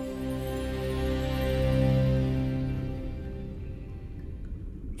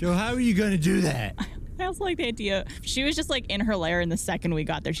 So how are you going to do that? I also like the idea. She was just like in her lair, and the second we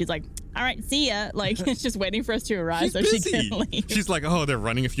got there, she's like, all right, see ya. Like, it's just waiting for us to arrive She's so busy. she can leave. She's like, oh, they're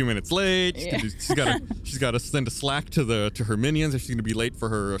running a few minutes late. She's got to send a slack to her minions if she's going to be late for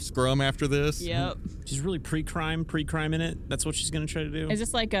her scrum after this. Yep. She's really pre-crime in it. That's what she's going to try to do. Is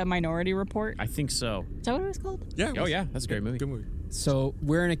this like a Minority Report? I think so. Is that what it was called? Yeah. Oh, yeah. That's a great movie. Good movie. So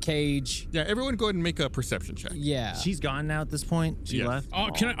we're in a cage. Yeah, everyone go ahead and make a perception check. Yeah. She's gone now at this point. She Yes. left. Oh,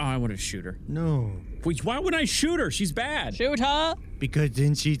 can I? Oh, I want to shoot her. No. Wait, why would I shoot her? She's bad. Shoot her. Because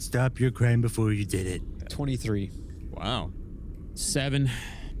then she'd stop your crime before you did it. 23. Wow. 7.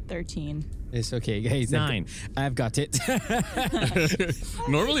 13. It's okay, guys. 9. I've got it.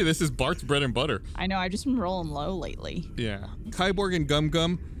 Normally, this is Bart's bread and butter. I know, I've just been rolling low lately. Yeah. Kyborg and Gum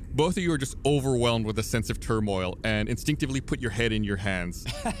Gum, both of you are just overwhelmed with a sense of turmoil and instinctively put your head in your hands.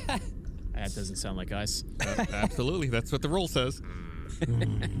 That doesn't sound like us. Absolutely. That's what the roll says.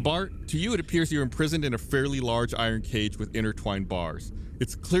 Bart, to you, it appears you're imprisoned in a fairly large iron cage with intertwined bars.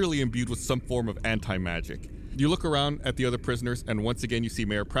 It's clearly imbued with some form of anti-magic. You look around at the other prisoners, and once again you see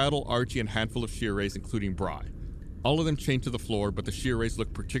Mayor Prattle, Archie, and a handful of Sheer-Rays, including Bry. All of them chained to the floor, but the Sheer-Rays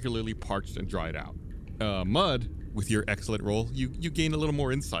look particularly parched and dried out. Mud, with your excellent roll, you gain a little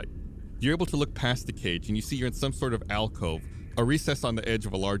more insight. You're able to look past the cage, and you see you're in some sort of alcove, a recess on the edge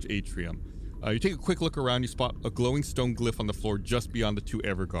of a large atrium. You take a quick look around, you spot a glowing stone glyph on the floor just beyond the 2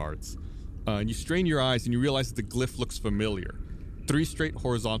 Everguards. And you strain your eyes, and you realize that the glyph looks familiar. 3 straight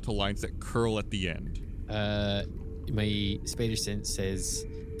horizontal lines that curl at the end. My spider sense says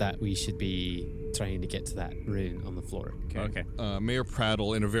that we should be trying to get to that rune on the floor. Okay. Mayor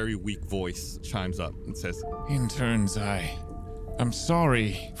Prattle, in a very weak voice, chimes up and says, Interns, I'm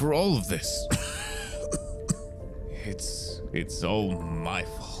sorry for all of this. It's all my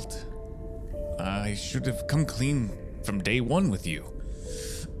fault. I should have come clean from day one with you.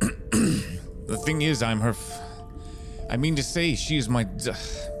 The thing is, I mean to say, she is my...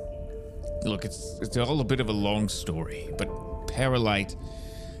 Look, it's all a bit of a long story, but Paralyte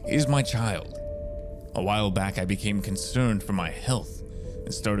is my child. A while back, I became concerned for my health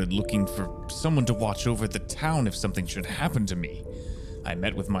and started looking for someone to watch over the town if something should happen to me. I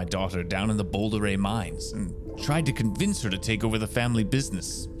met with my daughter down in the Boulder mines and tried to convince her to take over the family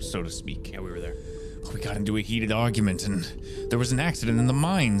business, so to speak. Yeah, we were there. We got into a heated argument and there was an accident in the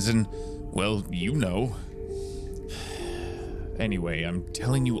mines and, well, you know. Anyway, I'm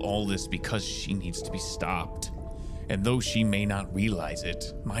telling you all this because she needs to be stopped. And though she may not realize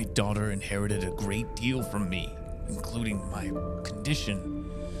it, my daughter inherited a great deal from me, including my condition.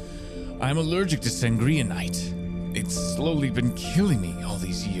 I'm allergic to sangrianite. It's slowly been killing me all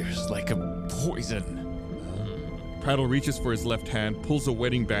these years, like a poison. Prattle reaches for his left hand, pulls a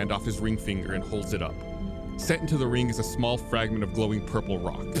wedding band off his ring finger, and holds it up. Set into the ring is a small fragment of glowing purple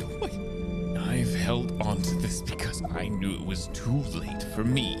rock. I've held on to this because I knew it was too late for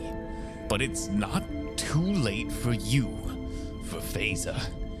me. But it's not too late for you, for Phasa.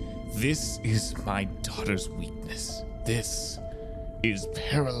 This is my daughter's weakness. This is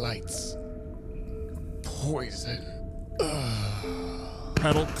Paralyte's poison.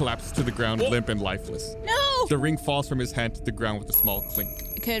 Prattle collapses to the ground, limp and lifeless. No! The ring falls from his hand to the ground with a small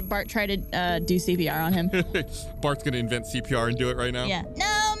clink. Could Bart try to do CPR on him? Bart's gonna invent CPR and do it right now. Yeah.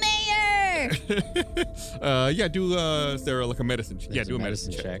 No, Mayor! Do is there like a medicine? Yeah, do a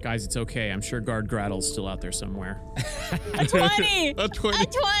medicine check. Guys, it's okay. I'm sure Guard Grattle's still out there somewhere. A 20! A 20. A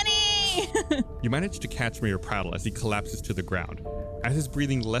 20! You manage to catch Mayor Prattle as he collapses to the ground. As his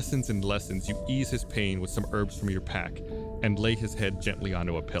breathing lessens and lessens, you ease his pain with some herbs from your pack and lay his head gently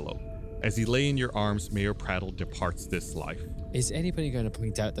onto a pillow. As he lay in your arms, Mayor Prattle departs this life. Is anybody going to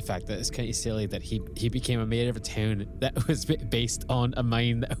point out the fact that it's kind of silly that he became a mayor of a town that was based on a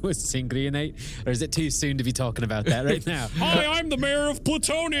mine that was sangrianite? Or is it too soon to be talking about that right now? Hi, I'm the mayor of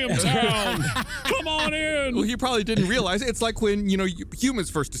Plutonium Town. Come on in. Well, he probably didn't realize it. It's like when,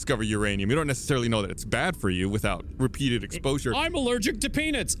 humans first discover uranium. You don't necessarily know that it's bad for you without repeated exposure. I'm allergic to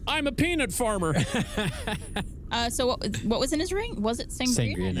peanuts. I'm a peanut farmer. So what was in his ring? Was it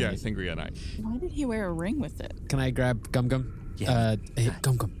sangria? Sangrianite. Yeah, sangrianite. Why did he wear a ring with it? Can I grab Gum Gum? Hey,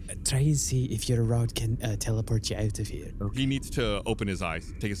 Gum Gum, try and see if your rod can teleport you out of here. He needs to open his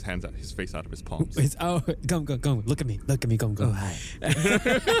eyes, take his hands out, his face out of his palms. Gum Gum, look at me, Gum Gum. Oh, hi.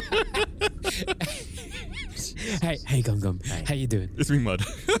 Hey, Gum Gum, how you doing? It's me, Mud.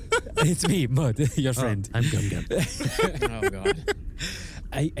 It's me, Mud, your friend. I'm Gum Gum. Oh God.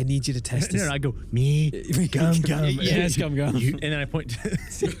 I need you to test this. No, I go, me, Gum Gum. Yes, Gum Gum. And then I point to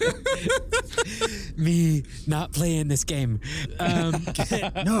Me not playing this game.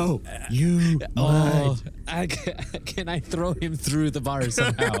 no, you Oh, can I throw him through the bar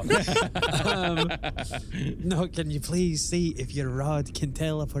somehow? No, can you please see if your rod can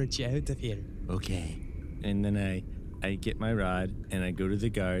teleport you out of here? Okay. And then I get my rod and I go to the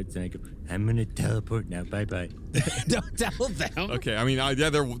guards and I go, I'm gonna teleport now. Bye-bye. Don't tell them. Okay, I mean, yeah,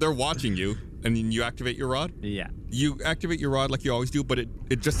 they're watching you, and then you activate your rod. Yeah. You activate your rod like you always do, but it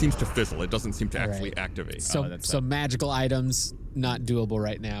just seems to fizzle. It doesn't seem to actually activate. So magical items not doable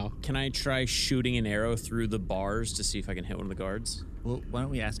right now. Can I try shooting an arrow through the bars to see if I can hit one of the guards? Well, why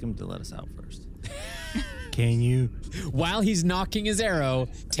don't we ask him to let us out first? Can you? While he's knocking his arrow,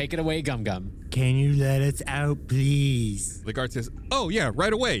 take it away, Gum Gum. Can you let us out, please? The guard says, "Oh yeah,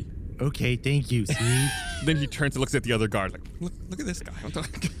 right away." Okay, thank you, Steve. Then he turns and looks at the other guard, like, "Look at this guy.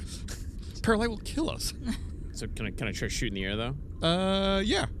 Paralyte will kill us." So can I try shooting the air though?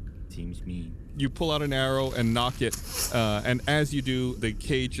 Yeah. Seems mean. You pull out an arrow and knock it, and as you do, the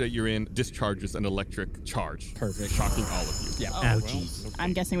cage that you're in discharges an electric charge. Perfect. Shocking all of you. Yeah. Ouchie. Okay.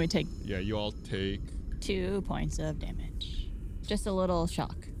 I'm guessing we take Yeah, you all take... 2 points of damage. Just a little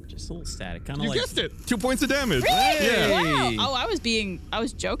shock. Just a little static, kind of You like. guessed it! 2 points of damage! Really? Yeah. Wow. Oh, I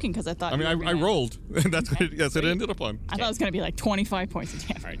was joking because I thought. I mean, you were I gonna- rolled. That's what it ended up on. I thought it was gonna be like 25 points of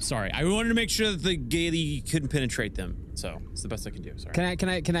damage. All right, sorry. I wanted to make sure that the Gaily couldn't penetrate them, so it's the best I can do. Sorry.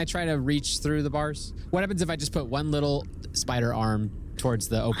 Can I try to reach through the bars? What happens if I just put one little spider arm towards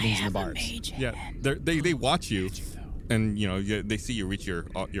the openings in the bars? Yeah, they watch you, and they see you reach your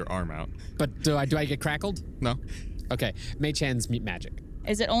arm out. But do I get crackled? No. Okay, Mage Hand's magic.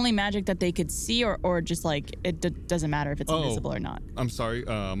 Is it only magic that they could see, or just like it doesn't matter if it's invisible or not? I'm sorry,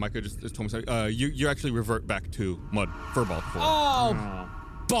 Micah just told me something. You actually revert back to mud furball form. Oh,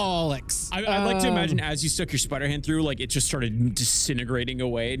 bollocks! I'd like to imagine as you stuck your spider hand through, like it just started disintegrating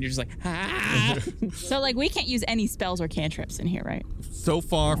away, and you're just like, ah. So like we can't use any spells or cantrips in here, right? So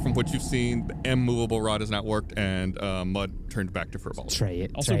far from what you've seen, the immovable rod has not worked, and mud turned back to furball. Try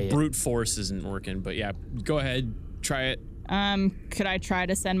it. Also, brute force isn't working, but yeah, go ahead, try it. Could I try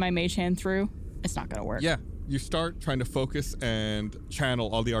to send my mage hand through? It's not gonna work. Yeah, you start trying to focus and channel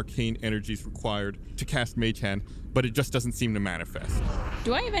all the arcane energies required to cast Mage Hand, but it just doesn't seem to manifest.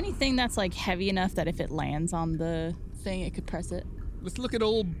 Do I have anything that's like heavy enough that if it lands on the thing, it could press it? Let's look at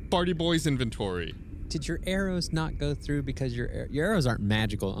old Barty Boy's inventory. Did your arrows not go through because your arrows aren't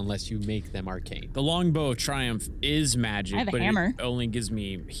magical unless you make them arcane? The longbow of triumph is magic, I have a but hammer. it only gives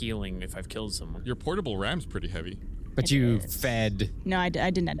me healing if I've killed someone. Your portable ram's pretty heavy. But you fed. No, I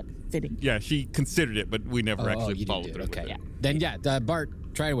didn't end up fitting. Yeah, she considered it, but we never actually followed through. Okay. With it. Then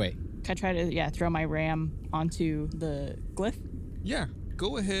Bart, try away. Can I try to throw my ram onto the glyph? Yeah,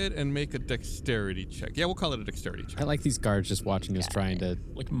 go ahead and make a dexterity check. Yeah, we'll call it a dexterity check. I like these guards just watching us trying to.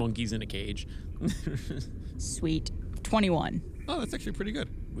 Like monkeys in a cage. Sweet. 21. Oh, that's actually pretty good.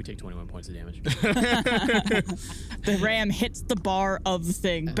 We take 21 points of damage. The ram hits the bar of the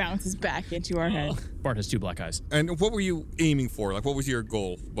thing, bounces back into our head. Bart has 2 black eyes. And what were you aiming for? Like, what was your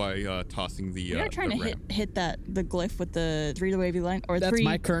goal by tossing the? You're trying the to ram? hit the glyph with the 3 wavy line or That's 3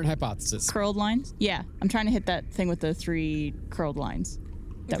 my current hypothesis. curled lines. Yeah, I'm trying to hit that thing with the 3 curled lines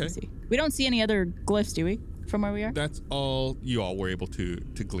that we Okay. see. We don't see any other glyphs, do we? From where we are? That's all you all were able to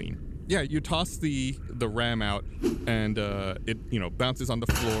glean. Yeah, you toss the ram out, and it bounces on the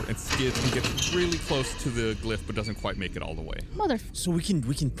floor and skids and gets really close to the glyph, but doesn't quite make it all the way. Mother. So we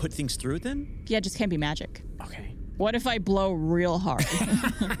can put things through it then? Yeah, it just can't be magic. Okay. What if I blow real hard?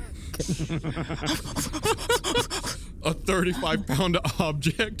 A 35-pound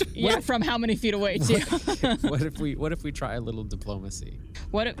object. Yeah, from how many feet away too? What if we try a little diplomacy?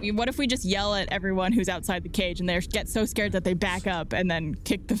 What if we just yell at everyone who's outside the cage and they get so scared that they back up and then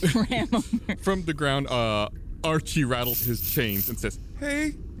kick the ram over? From the ground, Archie rattles his chains and says,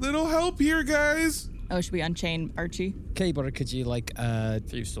 Hey, little help here, guys. Oh, should we unchain Archie? Okay, but could you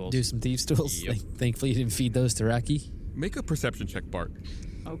Thieves' tools. do some thieves' tools? Yep. Thankfully, you didn't feed those to Rocky. "Make a perception check, Bart."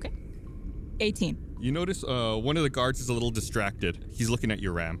 Okay. 18. You notice one of the guards is a little distracted. He's looking at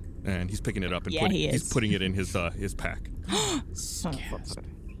your ram, and he's picking it up and Yeah, he's putting it in his pack. Son of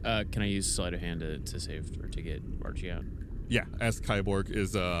a... Can I use sleight of hand to save or to get Archie out? Yeah, as Kyborg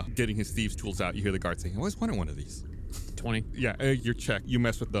is getting his thieves' tools out, you hear the guard saying, "I always wanted one of these." 20. Yeah, your check. You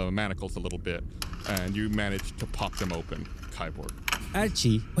mess with the manacles a little bit, and you manage to pop them open, Kyborg.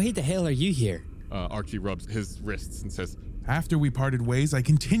 Archie, why the hell are you here? Archie rubs his wrists and says, After we parted ways, I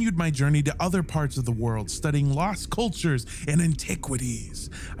continued my journey to other parts of the world, studying lost cultures and antiquities.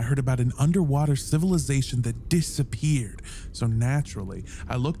 I heard about an underwater civilization that disappeared. So naturally,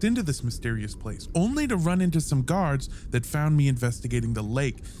 I looked into this mysterious place, only to run into some guards that found me investigating the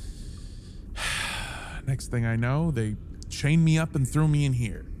lake. Next thing I know, they chained me up and threw me in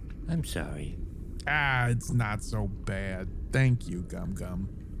here. I'm sorry. It's not so bad. Thank you, Gum Gum.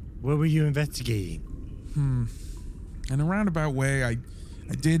 What were you investigating? In a roundabout way, I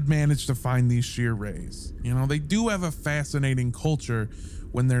did manage to find these sheer rays. You know, they do have a fascinating culture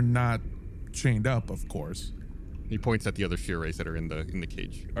when they're not chained up, of course. He points at the other sheer rays that are in the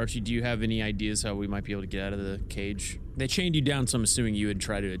cage. Archie, do you have any ideas how we might be able to get out of the cage? They chained you down, so I'm assuming you would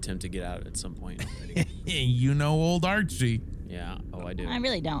try to attempt to get out at some point. You know old Archie. Yeah. Oh, I do. I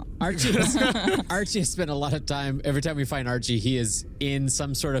really don't. Archie has spent a lot of time. Every time we find Archie, he is in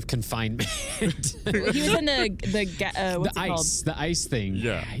some sort of confinement. He was in the ice thing.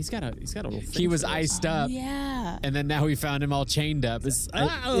 Yeah. He's got a little thing. He was iced up. Yeah. And then now we found him all chained up. Is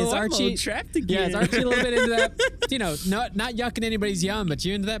Archie trapped again? Yeah, is Archie a little bit into that? You know, not yucking anybody's yum, but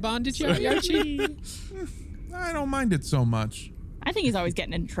you into that bondage, Archie? I don't mind it so much. I think he's always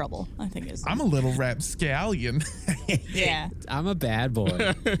getting in trouble. I think it's. I'm a little rapscallion. Yeah. I'm a bad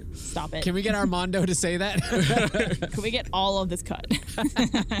boy. Stop it. Can we get Armando to say that? Can we get all of this cut?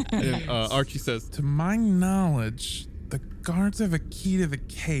 And, Archie says, To my knowledge, the guards have a key to the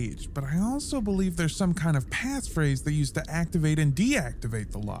cage, but I also believe there's some kind of passphrase they use to activate and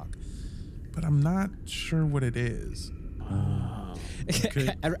deactivate the lock. But I'm not sure what it is.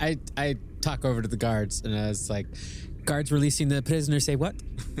 I talk over to the guards and I was like, guards releasing the prisoner, say what?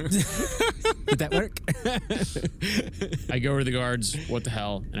 Did that work? I go over to the guards, what the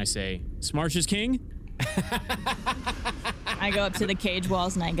hell? And I say, Smarch is king? I go up to the cage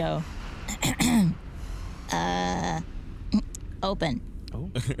walls and I go, open.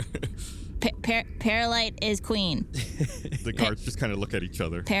 Oh. Paralyte is queen. The guards just kind of look at each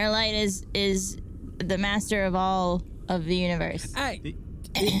other. Paralyte is the master of all of the universe.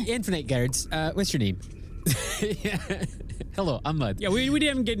 Infinite guards, what's your name? Hello, I'm Mud. Yeah, we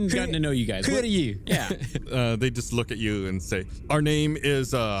haven't gotten to know you guys. Who are you? Yeah. They just look at you and say, our name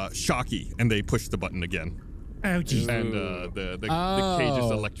is Shocky, and they push the button again. Oh, geez. And the cage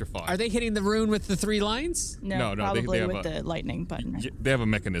is electrified. Are they hitting the rune with the 3 lines? No, probably they have with the lightning button. Right? They have a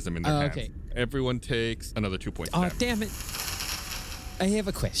mechanism in their hands. Okay. Everyone takes another 2 points. Oh, damn it. I have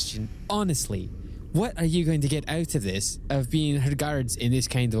a question. Honestly, what are you going to get out of this, of being her guards in this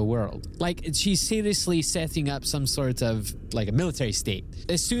kind of a world? Like, she's seriously setting up some sort of, like, a military state.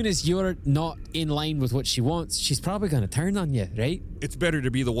 As soon as you're not in line with what she wants, she's probably going to turn on you, right? It's better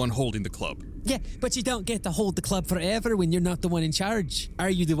to be the one holding the club. Yeah, but you don't get to hold the club forever when you're not the one in charge. Are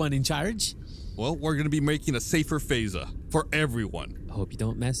you the one in charge? Well, we're going to be making a safer Phasa for everyone. I hope you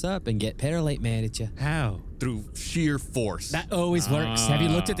don't mess up and get Paralyte mad at you. How? Through sheer force. That always works. Have you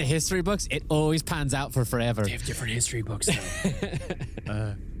looked at the history books? It always pans out for forever. They have different history books, though.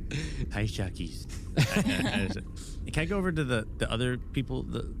 Hi, Shockies. Can I go over to the other people,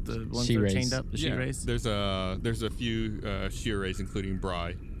 the ones that are chained up, the she rays? There's a few sheer rays, including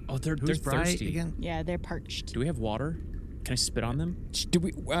Bry. Oh, they're Bry thirsty. again? Yeah, they're parched. Do we have water? Can I spit on them? Do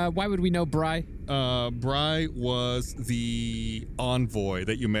we? Why would we know Bry? Bry was the envoy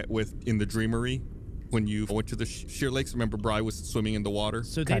that you met with in the Dreamery when you went to the Sheer Lakes. Remember, Bry was swimming in the water.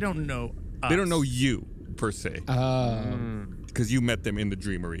 So they don't know us. They don't know you per se, because you met them in the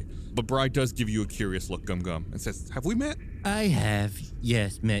Dreamery. But Bry does give you a curious look, Gum Gum, and says, "Have we met?" I have,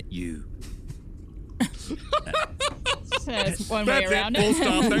 yes, met you. That's one way around Full it.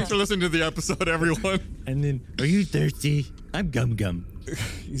 stop. Thanks for listening to the episode, everyone. And then, are you thirsty? I'm Gum Gum.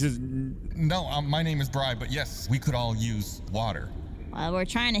 He says, No, my name is Bry, but yes, we could all use water. Well, we're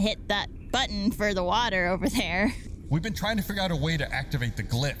trying to hit that button for the water over there. We've been trying to figure out a way to activate the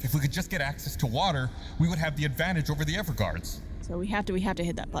glyph. If we could just get access to water, we would have the advantage over the Everguards. So we have to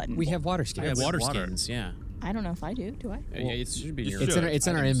hit that button. We have water skins. I have water skins, yeah. I don't know if I do. Do I? Yeah, it should be. It's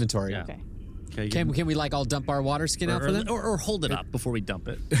in our inventory. Yeah. Okay. Can we like all dump our water skin out for them? Or hold it up before we dump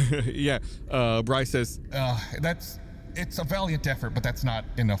it. yeah. Bry says, it's a valiant effort, but that's not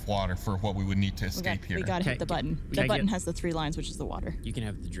enough water for what we would need to escape here. We gotta hit the button. The button has the 3 lines, which is the water. You can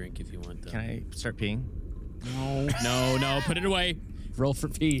have the drink if you want, though. Can I start peeing? No, put it away. Roll for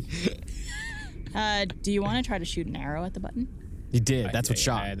pee. Do you want to try to shoot an arrow at the button? You did. That's what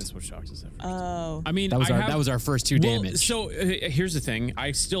shocked. Yeah, that's what shocked us. Oh. I mean, that was our first 2 damage. So here's the thing.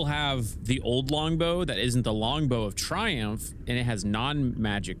 I still have the old longbow that isn't the longbow of Triumph, and it has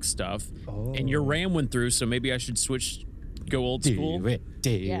non-magic stuff. Oh. And your ram went through, so maybe I should go old school. Do it.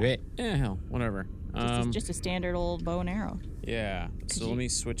 Yeah, hell, whatever. Just a standard old bow and arrow. Yeah. So let me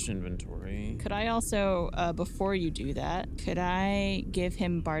switch inventory. Could I also, before you do that, could I give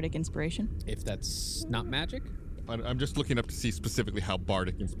him Bardic Inspiration? If that's not magic? I'm just looking up to see specifically how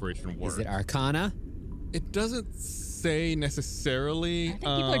Bardic Inspiration works. Is it Arcana? It doesn't say necessarily. I think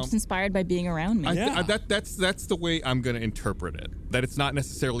people are just inspired by being around me. That's the way I'm going to interpret it. That it's not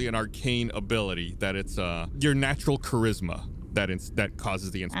necessarily an arcane ability. That it's your natural charisma that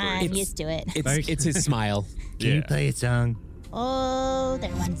causes the inspiration. I'm used to it. It's his smile. Can you play a song? Oh,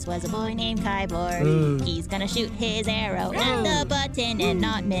 there once was a boy named Kyborg. He's gonna shoot his arrow at the button and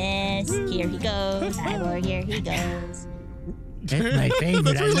not miss. Here he goes, Kyborg, here he goes. That's my favorite.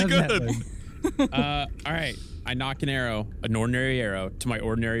 That's really I love good. That one. All right. I knock an ordinary arrow to my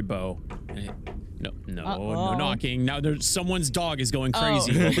ordinary bow. No knocking. Now someone's dog is going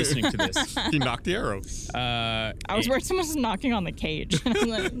crazy while listening to this. He knocked the arrow. I was worried someone was knocking on the cage. I was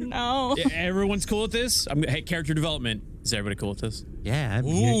like, no. Yeah, everyone's cool with this? Hey, character development. Is everybody cool with this? Yeah.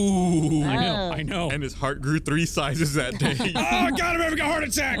 Ooh. I know. And his heart grew 3 sizes that day. Oh, God, I'm having a heart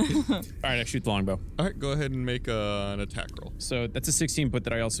attack. All right, I shoot the longbow. All right, go ahead and make an attack roll. So that's a 16, but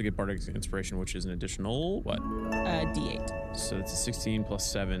then I also get Bardic Inspiration, which is an additional, what? D8. So that's a 16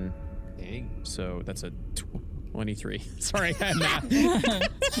 plus 7. Dang. So that's a 23. Sorry, I had math.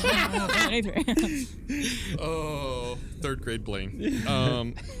 23. Oh, 3rd grade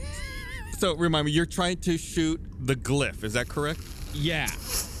Blaine. So remind me, you're trying to shoot the glyph, is that correct? Yeah.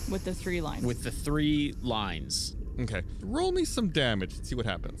 With the 3 lines. With the 3 lines. Okay. Roll me some damage and see what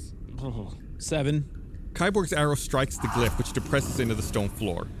happens. 7. Kyborg's arrow strikes the glyph, which depresses into the stone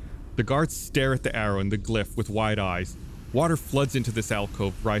floor. The guards stare at the arrow and the glyph with wide eyes. Water floods into this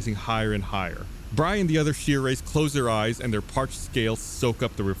alcove, rising higher and higher. Bri and the other sheer race close their eyes, and their parched scales soak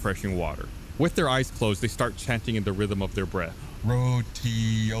up the refreshing water. With their eyes closed, they start chanting in the rhythm of their breath.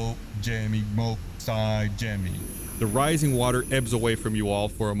 Roti, oak, jammy, moke, side, jammy. The rising water ebbs away from you all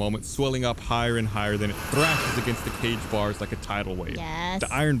for a moment, swelling up higher and higher, then it thrashes against the cage bars like a tidal wave. Yes.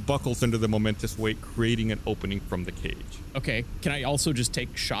 The iron buckles under the momentous weight, creating an opening from the cage. Okay, can I also just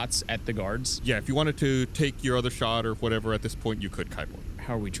take shots at the guards? Yeah, if you wanted to take your other shot or whatever at this point, you could, Kyborg.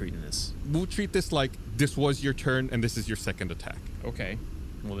 How are we treating this? We'll treat this like this was your turn and this is your second attack. Okay,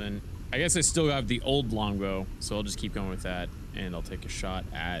 well then, I guess I still have the old longbow, so I'll just keep going with that, and I'll take a shot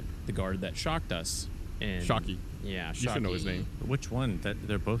at the guard that shocked us. And Shocky. Yeah, Shocky. You should know his name. Which one?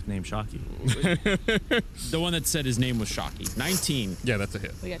 They're both named Shocky. The one that said his name was Shocky. 19. Yeah, that's a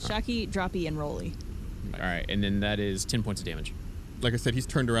hit. We got Shocky, Droppy, and Rolly. All right, and then that is 10 points of damage. Like I said, he's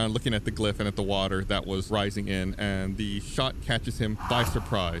turned around looking at the glyph and at the water that was rising in, and the shot catches him by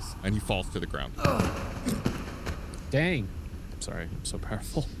surprise, and he falls to the ground. Dang. Sorry, I'm so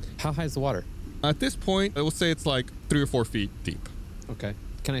powerful. How high is the water? At this point, I will say it's like 3 or 4 feet deep. Okay.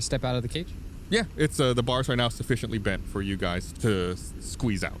 Can I step out of the cage? Yeah, it's the bars are now sufficiently bent for you guys to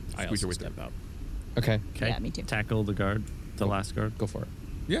squeeze out. I Squeeze also your way step through. out. Okay. Yeah, me too. Tackle the guard, the last guard. Go for it.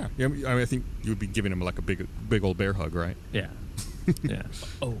 Yeah, I mean, I think you would be giving him like a big old bear hug, right? Yeah. Yeah.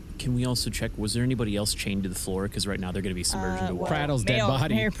 Oh, can we also check, was there anybody else chained to the floor? Because right now they're going to be submerged into water. Prattle's dead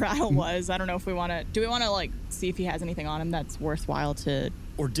body. Mayor Prattle was. I don't know if we want to. Do we want to like see if he has anything on him that's worthwhile to?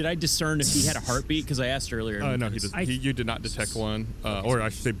 Or did I discern if he had a heartbeat? Because I asked earlier. No, he does. You did not detect one, or I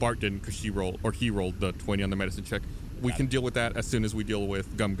should say Bart didn't, because he rolled the 20 on the medicine check. We can deal with that as soon as we deal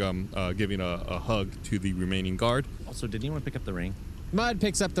with Gum Gum giving a hug to the remaining guard. Also, did anyone pick up the ring? Mud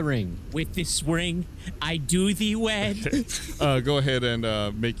picks up the ring. With this ring, I do thee wed. Go ahead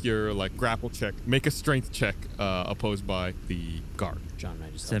and make your grapple check. Make a strength check opposed by the guard. John and I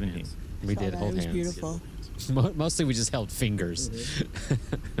just 17. We did hold hands. Beautiful. Mostly we just held fingers.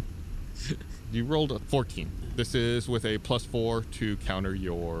 You rolled a 14. This is with a +4 to counter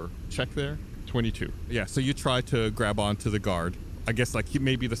your check there. 22. Yeah, so you try to grab onto the guard. I guess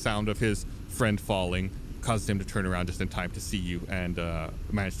maybe the sound of his friend falling caused him to turn around just in time to see you and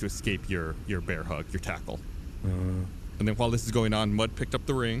manage to escape your bear hug, your tackle. And then while this is going on, Mud picked up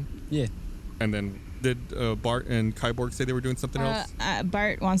the ring. Yeah. And then did Bart and Kyborg say they were doing something else?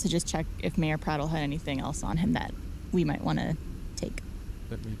 Bart wants to just check if Mayor Prattle had anything else on him that we might want to take.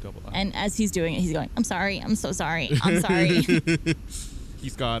 Let me double. And as he's doing it, he's going, "I'm sorry. I'm so sorry. I'm sorry."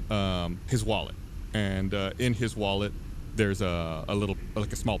 He's got his wallet, and in his wallet there's a little,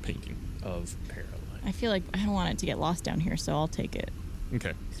 a small painting of Paralyte. I feel like I don't want it to get lost down here, so I'll take it.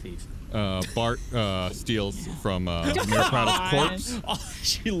 Okay. Thief. Bart steals from Mayor Prattle's corpse.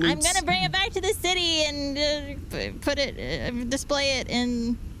 She I'm gonna bring it back to the city and put it, display it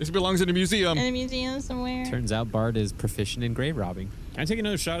in This belongs in a museum. a museum somewhere. Turns out Bart is proficient in grave robbing. Can I take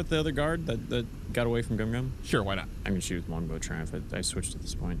another shot at the other guard that got away from Gum Gum? Sure, why not? I'm gonna shoot with Longbow Triumph. I switched at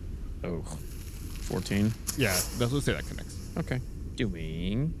this point. Oh, 14. Yeah, let's say that connects. Okay.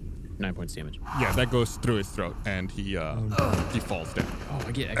 Doing 9 points damage. Yeah, that goes through his throat, and he falls down. Oh,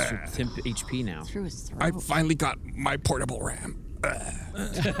 I get extra 10 HP now. Through his throat. I finally got my portable ram.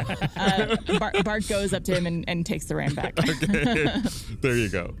 Bart goes up to him and takes the ram back. Okay. There you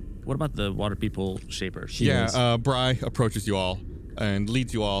go. What about the water people shaper? Bry approaches you all and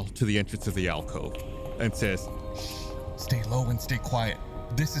leads you all to the entrance of the alcove and says, Stay low and stay quiet.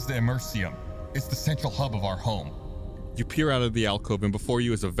 This is the Immersium. It's the central hub of our home. You peer out of the alcove, and before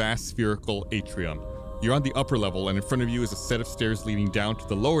you is a vast spherical atrium. You're on the upper level, and in front of you is a set of stairs leading down to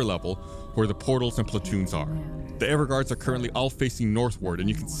the lower level where the portals and platoons are. The Everguards are currently all facing northward, and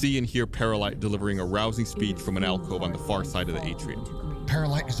you can see and hear Paralyte delivering a rousing speech from an alcove on the far side of the atrium.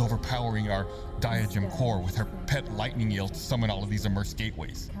 Paralyte is overpowering our Diagem core with her pet lightning eel to summon all of these immersed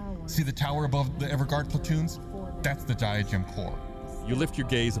gateways. See the tower above the Everguard platoons? That's the Diagem core. You lift your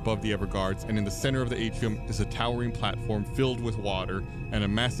gaze above the Everguards, and in the center of the atrium is a towering platform filled with water and a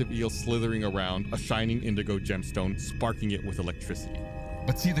massive eel slithering around a shining indigo gemstone, sparking it with electricity.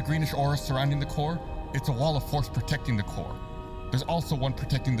 But see the greenish aura surrounding the core? It's a wall of force protecting the core. There's also one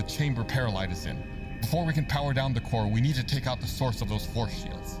protecting the chamber Paralyte is in. Before we can power down the core, we need to take out the source of those force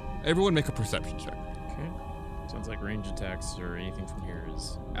shields. Everyone make a perception check. Okay. Sounds like range attacks or anything from here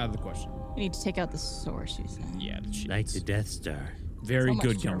is out of the question. You need to take out the source, you said. Yeah, the shields. Like the Death Star. Very Almost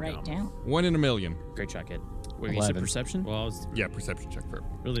good, to Gum write Gum. down. 1 in a million. Great shot, kid. Wait, you said 11. perception? Well, I was Yeah, perception check for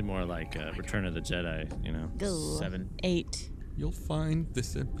really more like Return of the Jedi, you know. Go. 7. 8. You'll find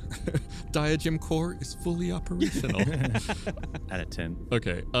this Diagem core is fully operational. Out of 10.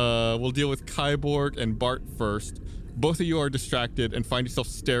 Okay, we'll deal with Kyborg and Bart first. Both of you are distracted and find yourself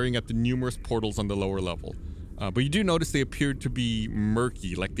staring at the numerous portals on the lower level. But you do notice they appear to be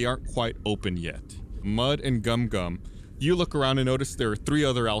murky, like they aren't quite open yet. Mud and Gum Gum, you look around and notice there are 3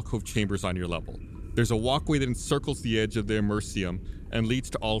 other alcove chambers on your level. There's a walkway that encircles the edge of the Immersium and leads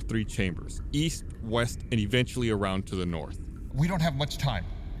to all 3 chambers, east, west, and eventually around to the north. We don't have much time.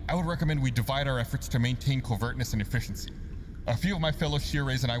 I would recommend we divide our efforts to maintain covertness and efficiency. A few of my fellow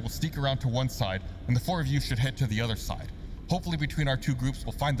Sheerays and I will sneak around to one side, and the 4 of you should head to the other side. Hopefully between our 2 groups,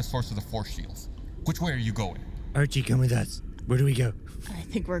 we'll find the source of the force shields. Which way are you going? Archie, come with us. Where do we go? I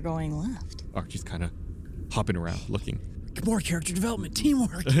think we're going left. Archie's kind of hopping around, looking. More character development,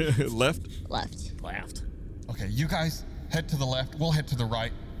 teamwork. Left? Left. Okay, you guys head to the left, we'll head to the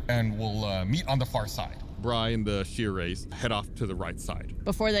right, and we'll meet on the far side. Bry and the Sheerays head off to the right side.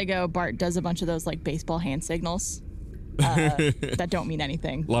 Before they go, Bart does a bunch of those like baseball hand signals that don't mean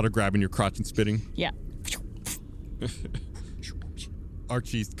anything. A lot of grabbing your crotch and spitting. Yeah.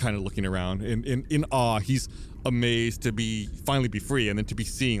 Archie's kind of looking around in awe. He's amazed to finally be free, and then to be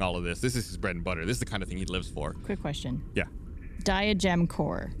seeing all of this. This is his bread and butter. This is the kind of thing he lives for. Quick question. Yeah. Diagem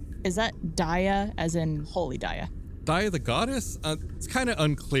core. Is that Dia as in holy Dia? Dia the goddess? It's kind of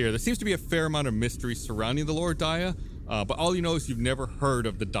unclear. There seems to be a fair amount of mystery surrounding the Lord Dia, but all you know is you've never heard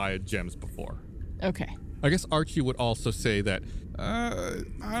of the Dia gems before. Okay. I guess Archie would also say that I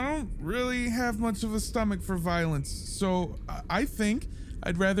don't really have much of a stomach for violence, so I think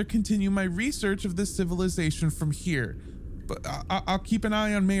I'd rather continue my research of this civilization from here. But I'll keep an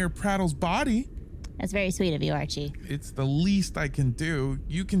eye on Mayor Prattle's body. That's very sweet of you, Archie. It's the least I can do.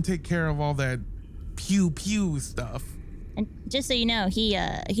 You can take care of all that pew-pew stuff. And just so you know, he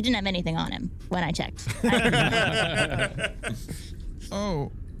didn't have anything on him when I checked.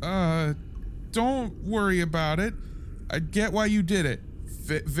 Don't worry about it. I get why you did it.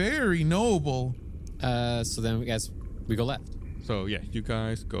 Very noble. So then I guess we go left. So yeah, you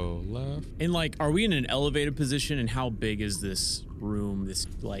guys go left. And like, are we in an elevated position? And how big is this room? This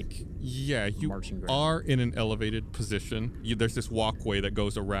like, yeah, you marching ground? are in an elevated position. There's this walkway that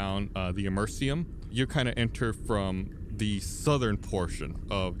goes around the Immersium. You kind of enter from the southern portion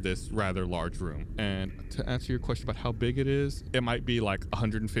of this rather large room. And to answer your question about how big it is, it might be like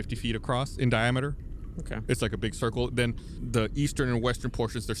 150 feet across in diameter. Okay. It's like a big circle. Then the eastern and western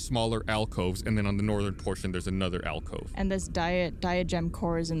portions, there's smaller alcoves, and then on the northern portion, there's another alcove. And this Diagem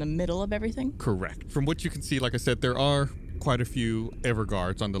core is in the middle of everything? Correct. From what you can see, like I said, there are quite a few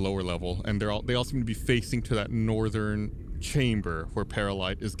Everguards on the lower level, and they all seem to be facing to that northern chamber where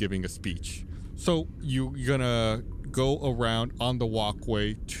Paralyte is giving a speech. So you're gonna go around on the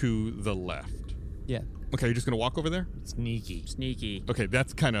walkway to the left. Yeah. Okay, you're just gonna walk over there? Sneaky. Sneaky. Okay,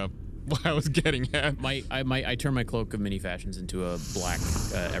 that's kind of what I was getting at. I turn my cloak of many fashions into a black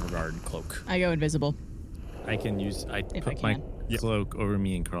Everguard cloak. I go invisible. I can use. I If put I my can. cloak over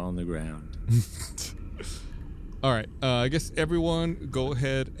me and crawl on the ground. All right, I guess everyone go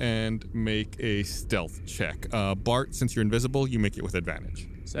ahead and make a stealth check. Bart, since you're invisible, you make it with advantage.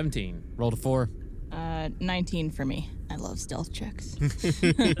 17. Rolled a 4. 19 for me. I love stealth checks.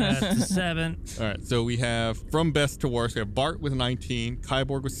 That's a 7. All right, so we have from best to worst. We have Bart with 19,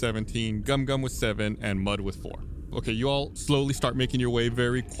 Kyborg with 17, Gum Gum with 7, and Mud with 4. Okay, you all slowly start making your way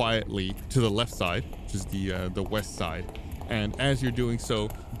very quietly to the left side, which is the west side. And as you're doing so,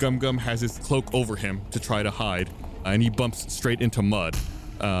 Gum Gum has his cloak over him to try to hide, and he bumps straight into Mud.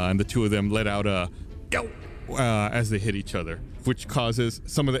 And the two of them let out a go as they hit each other, which causes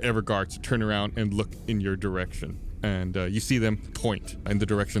some of the Everguards to turn around and look in your direction. And you see them point in the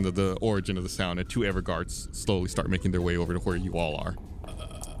direction of the origin of the sound, and 2 Everguards slowly start making their way over to where you all are.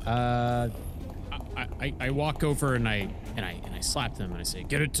 I walk over and I slap them and I say,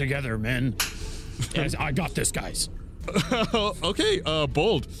 "Get it together, men." Yes, I got this, guys. Okay,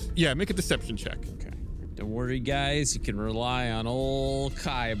 bold. Yeah, make a deception check. Okay. Don't worry, guys. You can rely on old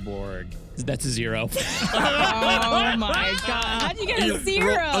Kyborg. That's a 0. Oh my god. How'd you get a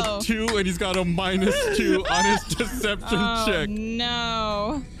 0? A 2, and he's got a -2 on his deception check.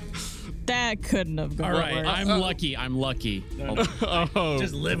 No. That couldn't have gone All right, worse. I'm lucky. I'm lucky. Oh.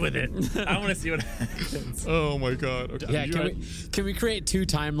 Just live with it. I want to see what happens. Oh my god. Okay. Yeah, can we create 2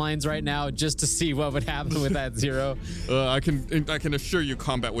 timelines right now just to see what would happen with that 0? I can assure you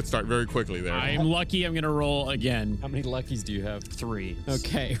combat would start very quickly there. I'm lucky. I'm gonna roll again. How many luckies do you have? 3.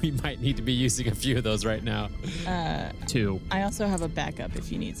 Okay, we might need to be using a few of those right now. 2. I also have a backup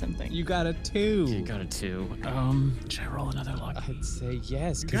if you need something. You got a 2. You got a 2. Should I roll another luck? I'd say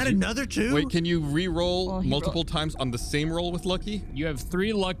yes. Got another 2? Wait, can you re-roll Well, he multiple times on the same roll with Lucky? You have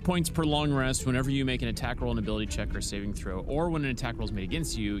 3 luck points per long rest whenever you make an attack roll, an ability check, or saving throw, or when an attack roll is made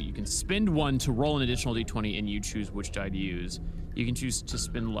against you. You can spend 1 to roll an additional d20, and you choose which die to use. You can choose to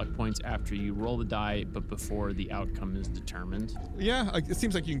spend luck points after you roll the die, but before the outcome is determined. Yeah, it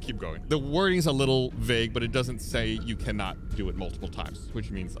seems like you can keep going. The wording's a little vague, but it doesn't say you cannot do it multiple times,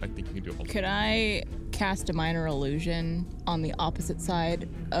 which means I think you can do it multiple Could I cast a minor illusion on the opposite side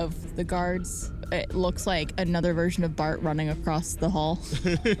of the guards? It looks like another version of Bart running across the hall.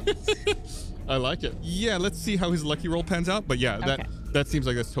 I like it. Yeah, let's see how his lucky roll pans out. But yeah, Okay. that seems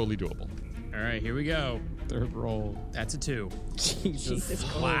like that's totally doable. All right, here we go. Third roll. That's a 2. Jesus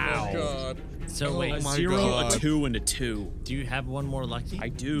Christ. Wow. God. So wait, Oh A my 0, God. a 2, and a 2. do you have one more lucky? I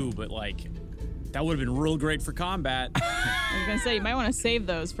do, but like, that would have been real great for combat. I was gonna say you might want to save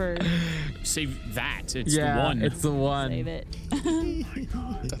those for Save that. It's Yeah, the 1. it's the 1. save it.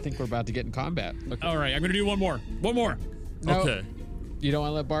 I think we're about to get in combat. Okay. All right, I'm gonna do one more. One more. No, Okay. You don't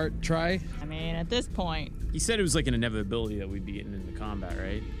want to let Bart try? I mean, at this point, He said it was like an inevitability that we'd be getting into combat,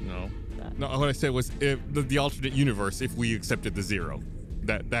 right? No. No, what I said was if the alternate universe, if we accepted the 0,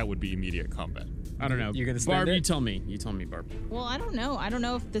 that would be immediate combat. I don't know. You're gonna spend Barb, it? you tell me. You tell me, Barb. well, I don't know. I don't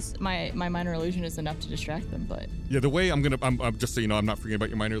know if this my minor illusion is enough to distract them, but Yeah, the way I'm just so you know, I'm not forgetting about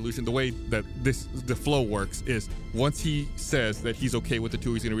your minor illusion. The way that the flow works is once he says that he's okay with the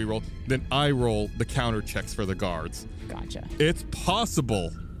 2 he's gonna re-roll, then I roll the counter checks for the guards. gotcha. It's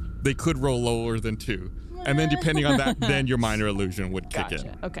possible they could roll lower than 2. And then depending on that, then your minor illusion would kick Gotcha.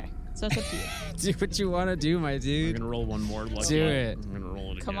 in. Okay, so it's up to you. Do what you want to do, my I'm dude. gonna roll one more. Lucky. Do it. I'm gonna roll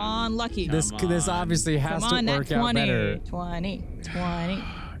it again. Come on, Lucky. This obviously has Come on, to that work out 20. better. 20. 20.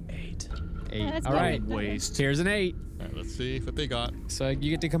 8. 8. That's All right. Waste. Here's an 8. All right, let's see what they got. So you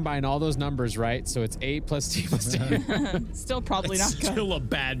get to combine all those numbers, right? So it's 8 plus 2 plus 2. Still probably not good. Still a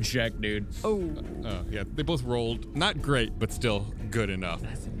bad check, dude. Oh, Yeah, they both rolled not great, but still good enough.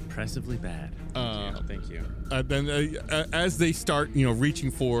 That's impressively bad. Thank you. Then as they start,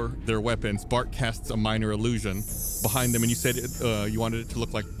 reaching for their weapons, Bart casts a minor illusion behind them, and you said you wanted it to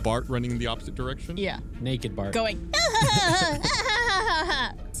look like Bart running in the opposite direction. yeah. Naked Bart. Going.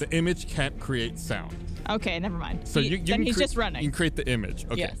 The image can't create sound, Okay, never mind. so you then can he's crea- just running. You can create the image.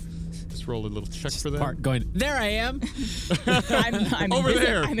 Okay. Yes. Let's roll a little check for that. Bart going, there I am. I'm Over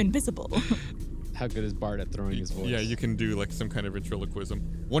there. I'm invisible. How good is Bart at throwing his voice? Yeah, you can do like some kind of ventriloquism.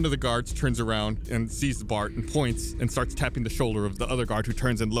 One of the guards turns around and sees Bart and points and starts tapping the shoulder of the other guard, who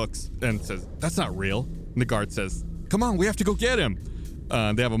turns and looks and says, "That's not real." And the guard says, "Come on, we have to go get him."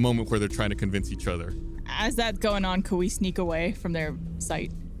 They have a moment where they're trying to convince each other. As that's going on, could we sneak away from their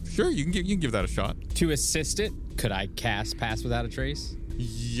sight? Sure, you can give that a shot. To assist it, could I cast Pass Without a Trace?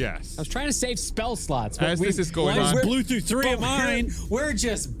 Yes. I was trying to save spell slots. As this is going on, blew through 3 of mine. We're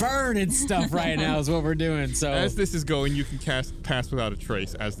just burning stuff right now is what we're doing. So as this is going, you can cast Pass Without a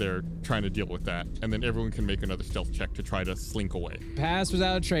Trace as they're trying to deal with that. And then everyone can make another stealth check to try to slink away. Pass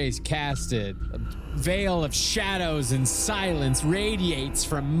Without a Trace casted. A veil of shadows and silence radiates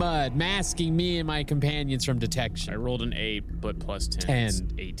from mud, masking me and my companions from detection. I rolled an 8, but plus 10. 10. It's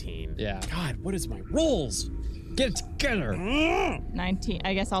 18. Yeah. God, what is my rolls? Get it together. 19.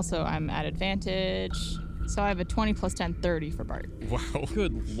 I guess also I'm at advantage. So I have a 20 plus 10, 30 for Bart. Wow.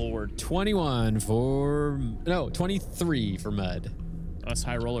 Good lord. 23 for mud. Us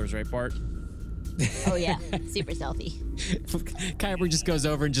high rollers, right, Bart? Oh yeah, super stealthy. Kyber just goes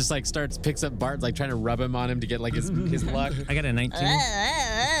over and just like picks up Bart, like trying to rub him on him to get like his luck. I got a 19.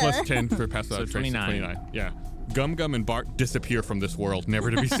 Plus 10 for Pass Without a Trace. 29. Yeah. Gum Gum and Bart disappear from this world,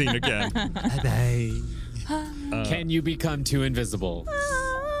 never to be seen again. Bye-bye. Can you become too invisible?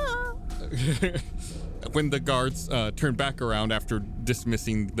 When the guards turn back around after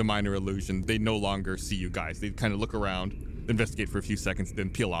dismissing the minor illusion, they no longer see you guys. They kind of look around, investigate for a few seconds, then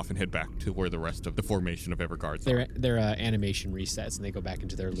peel off and head back to where the rest of the formation of Everguards are. Their animation resets and they go back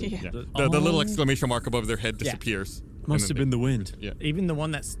into their loop. Yeah. The little exclamation mark above their head disappears. Must have been the wind. Yeah. Even the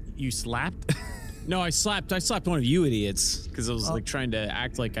one that you slapped? No, I slapped one of you idiots because I was like trying to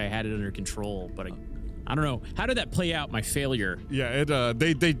act like I had it under control, but I don't know. How did that play out? My failure. Yeah,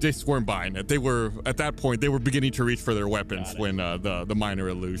 they swarmed by it. They were at that point. They were beginning to reach for their weapons when the minor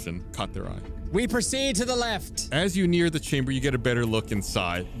illusion caught their eye. We proceed to the left. As you near the chamber, you get a better look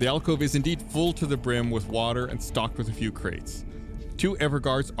inside. The alcove is indeed full to the brim with water and stocked with a few crates. 2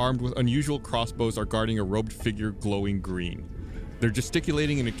 Everguards armed with unusual crossbows are guarding a robed figure glowing green. They're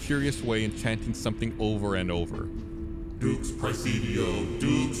gesticulating in a curious way and chanting something over and over. Dux Praesidio,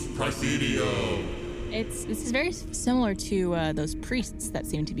 Dux Praesidio. This is very similar to those priests that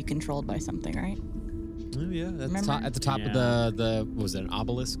seem to be controlled by something, right? Oh yeah, Remember? at the top of the what was it, an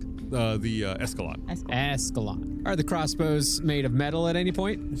obelisk? The Escalon. Escalon. Are the crossbows made of metal at any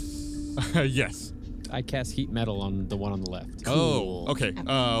point? Yes. I cast heat metal on the one on the left. Cool. Oh, okay.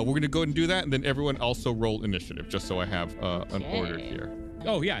 We're gonna go ahead and do that, and then everyone also roll initiative, just so I have an order here.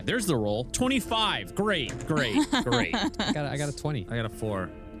 Oh yeah, there's the roll. 25. Great. I got a 20. I got a 4.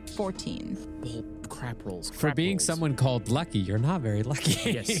 14. Oh, crap rolls. For being someone called lucky, you're not very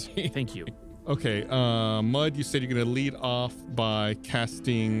lucky. Yes. Thank you. Okay, Mud, you said you're gonna lead off by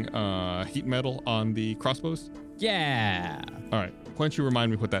casting heat metal on the crossbows? Yeah. All right. Why don't you remind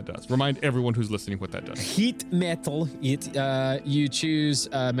me what that does? Remind everyone who's listening what that does. Heat metal. You choose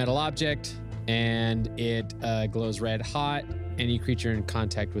a metal object, and it glows red hot. Any creature in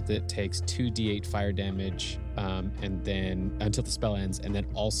contact with it takes 2d8 fire damage, and then until the spell ends, and then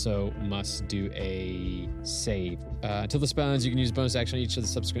also must do a save. Until the spell ends, you can use a bonus action on each of the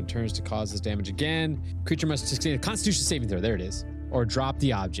subsequent turns to cause this damage again. Creature must succeed a Constitution saving throw. There it is, or drop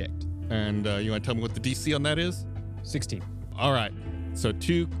the object. And you want to tell me what the DC on that is? 16. All right. So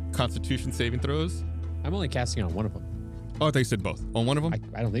 2 Constitution saving throws. I'm only casting on one of them. Oh, I thought you said both. On one of them?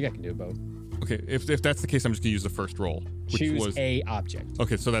 I don't think I can do both. Okay, if that's the case, I'm just gonna use the first roll, which Choose was a object.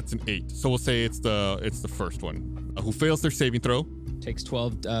 Okay, so that's an 8. So we'll say it's the first one. Who fails their saving throw takes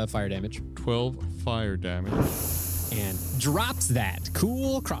 12 fire damage. 12 fire damage. And drops that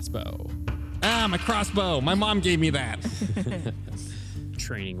cool crossbow. Ah, my crossbow! My mom gave me that.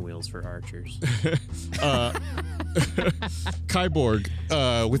 Training wheels for archers. Kyborg,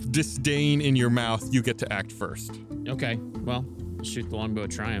 with disdain in your mouth, you get to act first. Okay, well, shoot the longbow of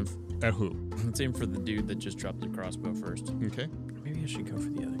triumph. At who? Let's aim for the dude that just dropped the crossbow first. Okay. Maybe I should go for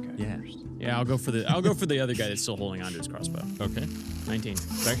the other guy first. Yeah, I'll go for the other guy that's still holding onto his crossbow. Okay. 19.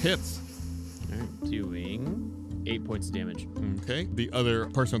 That hits. All right, doing 8 points of damage. Okay. The other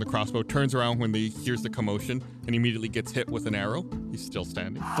person with the crossbow turns around when he hears the commotion and immediately gets hit with an arrow. He's still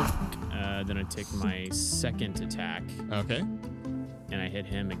standing. Then I take my second attack. Okay. And I hit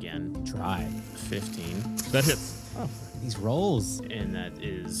him again. Try. 15. That hits. Oh, these rolls. And that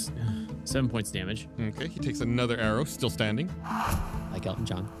is 7 points damage. Okay, he takes another arrow, still standing. Like Elton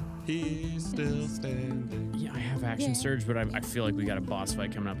John. He's still standing. Yeah, I have action surge, but I feel like we got a boss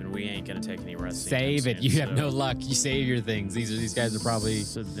fight coming up, and we ain't gonna take any rest. Save it. You have no luck. You save your things. These guys are probably.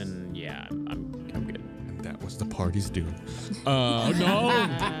 So then, yeah, I'm good. And that was the party's doom. Oh no!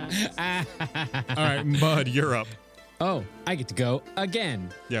 All right, Mud, you're up. Oh, I get to go again.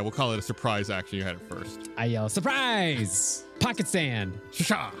 Yeah, we'll call it a surprise action. You had it first. I yell, surprise! Pocket sand.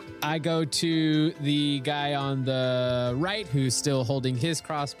 Shah! I go to the guy on the right who's still holding his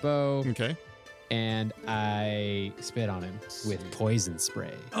crossbow. Okay. And I spit on him with poison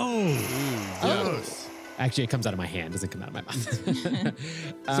spray. Oh! Yes. Actually, it comes out of my hand. Doesn't come out of my mouth.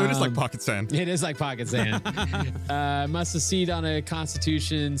 So it is like pocket sand. It is like pocket sand. Must succeed on a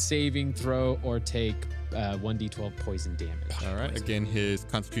Constitution saving throw or take 1d12 poison damage. All right. Again, his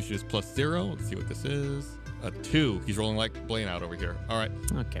Constitution is +0. Let's see what this is. A 2. He's rolling like Blaine out over here. All right.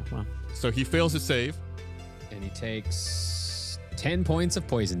 Okay, well. So he fails his save. And he takes 10 points of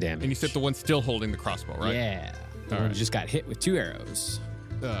poison damage. And you said the one still holding the crossbow, right? Yeah. The one just got hit with 2 arrows.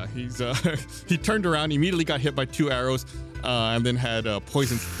 He turned around, immediately got hit by 2 arrows, and then had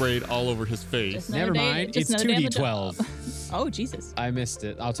poison sprayed all over his face. Never mind. It's 2d12. Oh, Jesus. I missed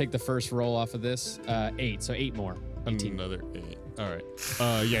it. I'll take the first roll off of this. 8, so 8 more. 18. Another 8. All right.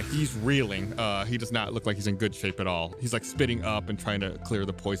 Yeah, he's reeling. He does not look like he's in good shape at all. He's like spitting up and trying to clear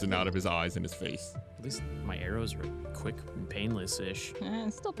the poison out of his eyes and his face. At least my arrows are quick and painless-ish.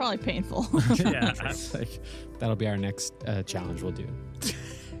 It's still probably painful. Yeah. That'll be our next challenge we'll do.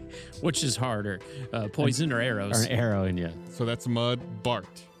 Which is harder, poison or arrows? Or an arrow in you. So that's Mud. Bart.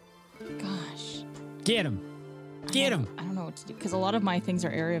 Gosh. Get him. Get him. I don't know what to do because a lot of my things are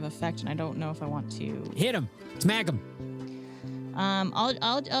area of effect, and I don't know if I want to hit him. Smack him.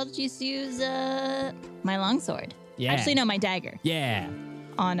 I'll just use my longsword. Yeah. Actually, no, my dagger. Yeah.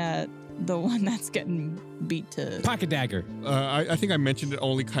 On the one that's getting beat to pocket dagger. I think I mentioned it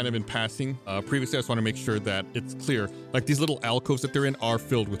only kind of in passing. Previously, I just want to make sure that it's clear. Like these little alcoves that they're in are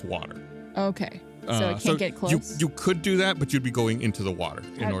filled with water. Okay. So it can't get close. You could do that, but you'd be going into the water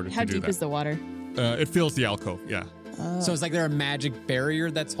in order to do that. How deep is the water? It fills the alcove, yeah. So it's like there a magic barrier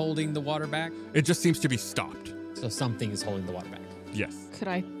that's holding the water back? It just seems to be stopped. So something is holding the water back. Yes. Could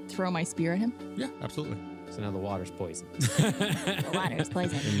I throw my spear at him? Yeah, absolutely. So now the water's poison. The water's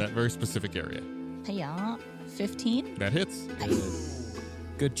poison. In that very specific area. Yeah. 15? That hits.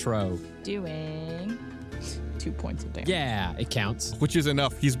 Good tro. Doing 2 points of damage. Yeah, it counts. Which is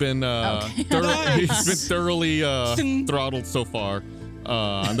enough. He's been he's been thoroughly throttled so far.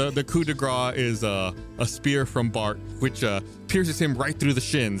 The coup de grace is a spear from Bart, which pierces him right through the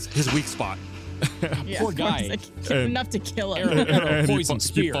shins, his weak spot. Yeah, poor guy. Enough to kill him. And poison he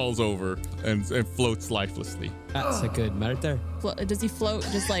spear. falls over and floats lifelessly. That's a good murder. Does he float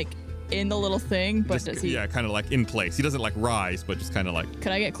just like in the little thing? But does he? Yeah, kind of like in place. He doesn't like rise, but just kind of like.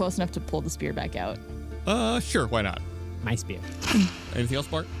 Could I get close enough to pull the spear back out? Sure, why not? My spear. Anything else,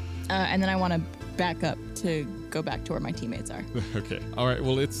 Bart? And then I want to back up to go back to where my teammates are. Okay. All right.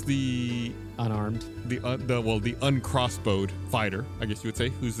 Well, it's the unarmed, the uncrossbowed fighter, I guess you would say,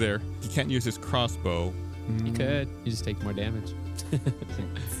 who's there. He can't use his crossbow. You could. You just take more damage.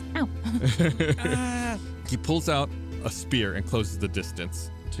 Ow. He pulls out a spear and closes the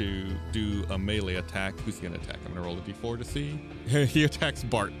distance to do a melee attack. Who's going to attack? I'm going to roll a d4 to see. He attacks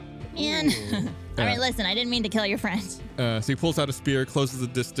Bart. Man. All right, listen, I didn't mean to kill your friend. So he pulls out a spear, closes the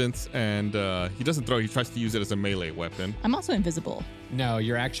distance, and he doesn't throw it. He tries to use it as a melee weapon. I'm also invisible. No,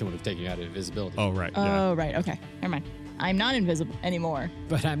 your action would have taken you out of invisibility. Oh, right. Oh, right. Okay. Never mind. I'm not invisible anymore.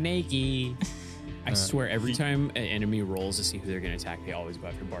 But I'm naked. I swear, every time an enemy rolls to see who they're going to attack, they always go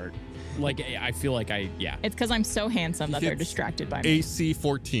after Bart. Like, I feel like It's because I'm so handsome that they're distracted by me. AC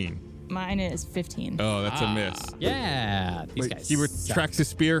 14. Mine is 15. Oh, that's a miss. Yeah. These guys he retracts his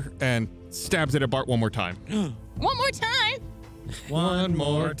spear and stabs it at Bart one more time. One more time. One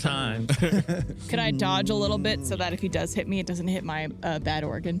more time. Could I dodge a little bit so that if he does hit me, it doesn't hit my bad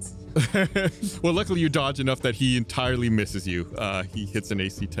organs? Well, luckily you dodge enough that he entirely misses you. He hits an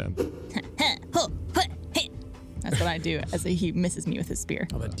AC 10. That's what I do as he misses me with his spear.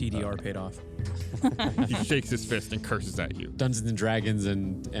 Oh, that DDR paid off. He shakes his fist and curses at you. Dungeons and Dragons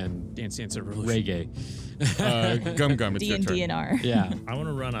and Dance Dance Revolution. reggae. Gum Gum, it's your turn. D&D and R. Yeah. I want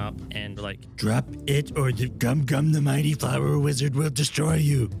to run up and drop it, or the Gum Gum, the mighty flower wizard, will destroy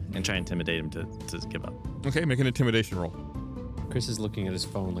you, and try and intimidate him to give up. Okay, make an intimidation roll. Chris is looking at his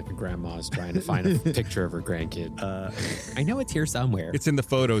phone like a grandma's trying to find a picture of her grandkid. I know it's here somewhere. It's in the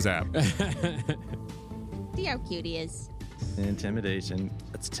Photos app. See how cute he is. Intimidation.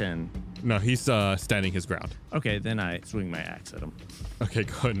 That's 10. No, he's standing his ground. Okay, then I swing my axe at him. Okay,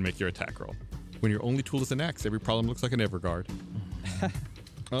 go ahead and make your attack roll. When your only tool is an axe, every problem looks like an Everguard.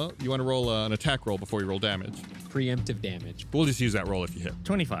 Well, you want to roll an attack roll before you roll damage. Preemptive damage. We'll just use that roll if you hit.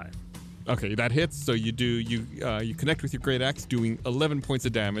 25. Okay, that hits. So you connect with your great axe, doing 11 points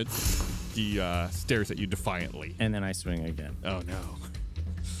of damage. He stares at you defiantly. And then I swing again. Oh no.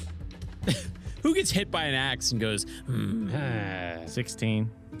 Who gets hit by an axe and goes,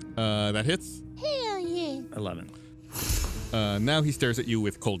 16. That hits. Hell yeah. 11. Now he stares at you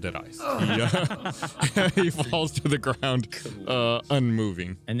with cold dead eyes. He falls to the ground,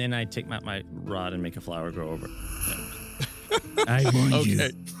 unmoving. And then I take my rod and make a flower grow over. I warned you.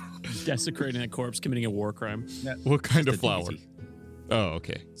 Desecrating a corpse, committing a war crime. What kind of a flower? daisy. Oh,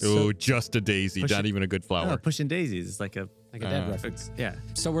 okay. Oh, just a daisy, not Pushing- even a good flower. Oh, pushing daisies. It's like a dead reference. Yeah.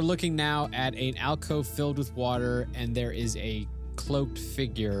 So we're looking now at an alcove filled with water, and there is a cloaked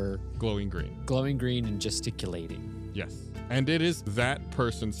figure, Glowing green. glowing green and gesticulating. Yes. And it is that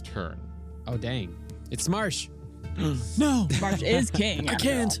person's turn. Oh, dang. It's Marsh. No. Marsh is king. I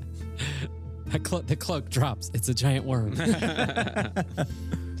can't. The cloak drops. It's a giant worm.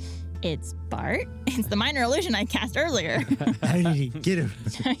 It's Bart. It's the minor illusion I cast earlier. How did he get him?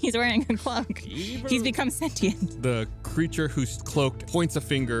 He's wearing a cloak. He's become sentient. The creature who's cloaked points a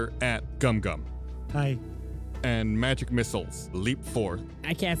finger at Gum Gum, Hi. and magic missiles leap forth,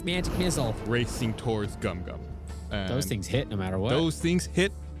 I cast magic missile. racing towards Gum Gum. And Those things hit no matter what. Those things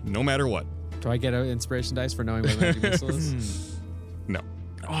hit no matter what. Do I get an inspiration dice for knowing what a magic missile is? No.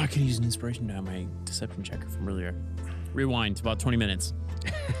 Oh, I could use an inspiration die on my deception checker from earlier. Rewind to about 20 minutes.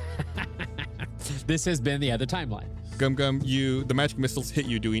 This has been the other timeline. Gum Gum, the magic missiles hit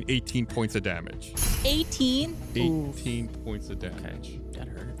you, doing 18 points of damage. 18. 18 points of damage. That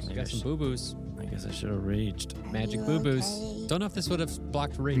hurts. You got some boo-boos. I guess I should have raged. Magic boo-boos. Don't know if this would have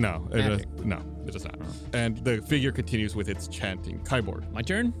blocked rage. No, Magic. it does not. And the figure continues with its chanting. Kyborg. My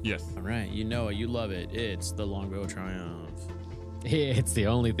turn? Yes. All right, you know it, you love it. It's the Longbow Triumph. It's the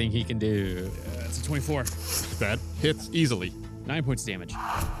only thing he can do. It's a 24. That hits easily. 9 points of damage.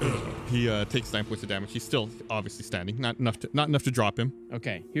 He takes 9 points of damage. He's still obviously standing. Not enough to drop him.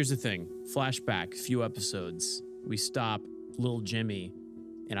 Okay, here's the thing. Flashback, few episodes. We stop little Jimmy,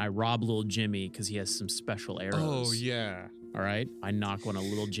 and I rob little Jimmy because he has some special arrows. Oh, yeah. All right? I knock one of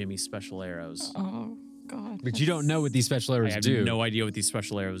little Jimmy's special arrows. Oh, God. But you don't know what these special I arrows have do. no idea what these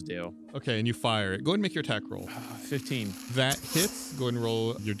special arrows do. Okay, and you fire it. Go ahead and make your attack roll. 15. That hits. Go ahead and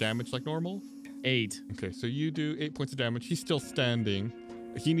roll your damage like normal. 8. Okay, so you do 8 points of damage. He's still standing.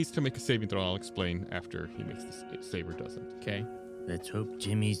 He needs to make a saving throw. I'll explain after he makes the save or doesn't. Okay. Let's hope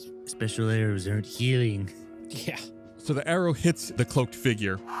Jimmy's special arrows aren't healing. Yeah. So the arrow hits the cloaked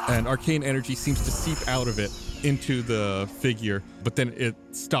figure, and arcane energy seems to seep out of it into the figure, but then it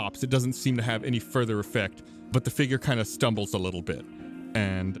stops. It doesn't seem to have any further effect, but the figure kind of stumbles a little bit,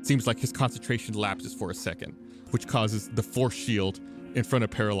 and it seems like his concentration lapses for a second, which causes the force shield in front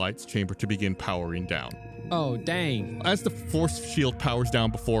of Paralyte's chamber to begin powering down. Oh, dang. As the force shield powers down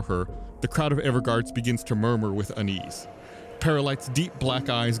before her, the crowd of Everguards begins to murmur with unease. Paralyte's deep black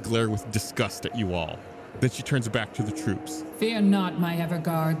eyes glare with disgust at you all. Then she turns back to the troops. Fear not, my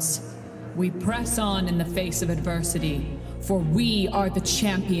Everguards. We press on in the face of adversity, for we are the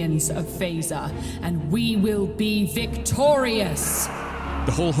champions of Phasa, and we will be victorious.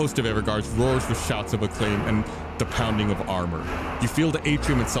 The whole host of Everguards roars with shouts of acclaim and the pounding of armor. You feel the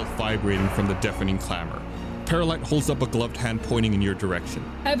atrium itself vibrating from the deafening clamor. Paralyte holds up a gloved hand pointing in your direction.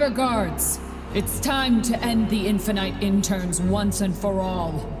 Everguards, it's time to end the Infinite interns once and for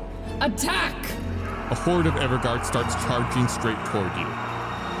all. Attack! A horde of Everguards starts charging straight toward you.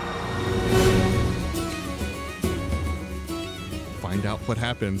 Find out what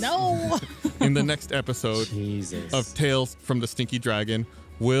happens No. in the next episode Jesus. of Tales from the Stinky Dragon.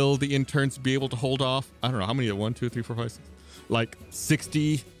 Will the interns be able to hold off? I don't know. How many? 1, 2, 3, 4, 5, 6. Like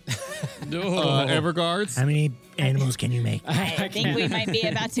 60 Everguards? How many animals can you make? I think we might be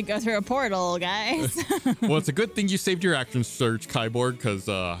about to go through a portal, guys. Well, it's a good thing you saved your action surge, Kyborg, because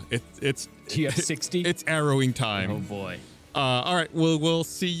it's Do you have 60? It's arrowing time. Oh, boy. All right, we'll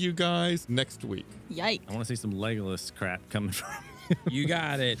see you guys next week. Yikes. I want to see some Legolas crap coming from You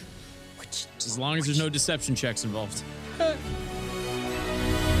got it. As long as there's no deception checks involved.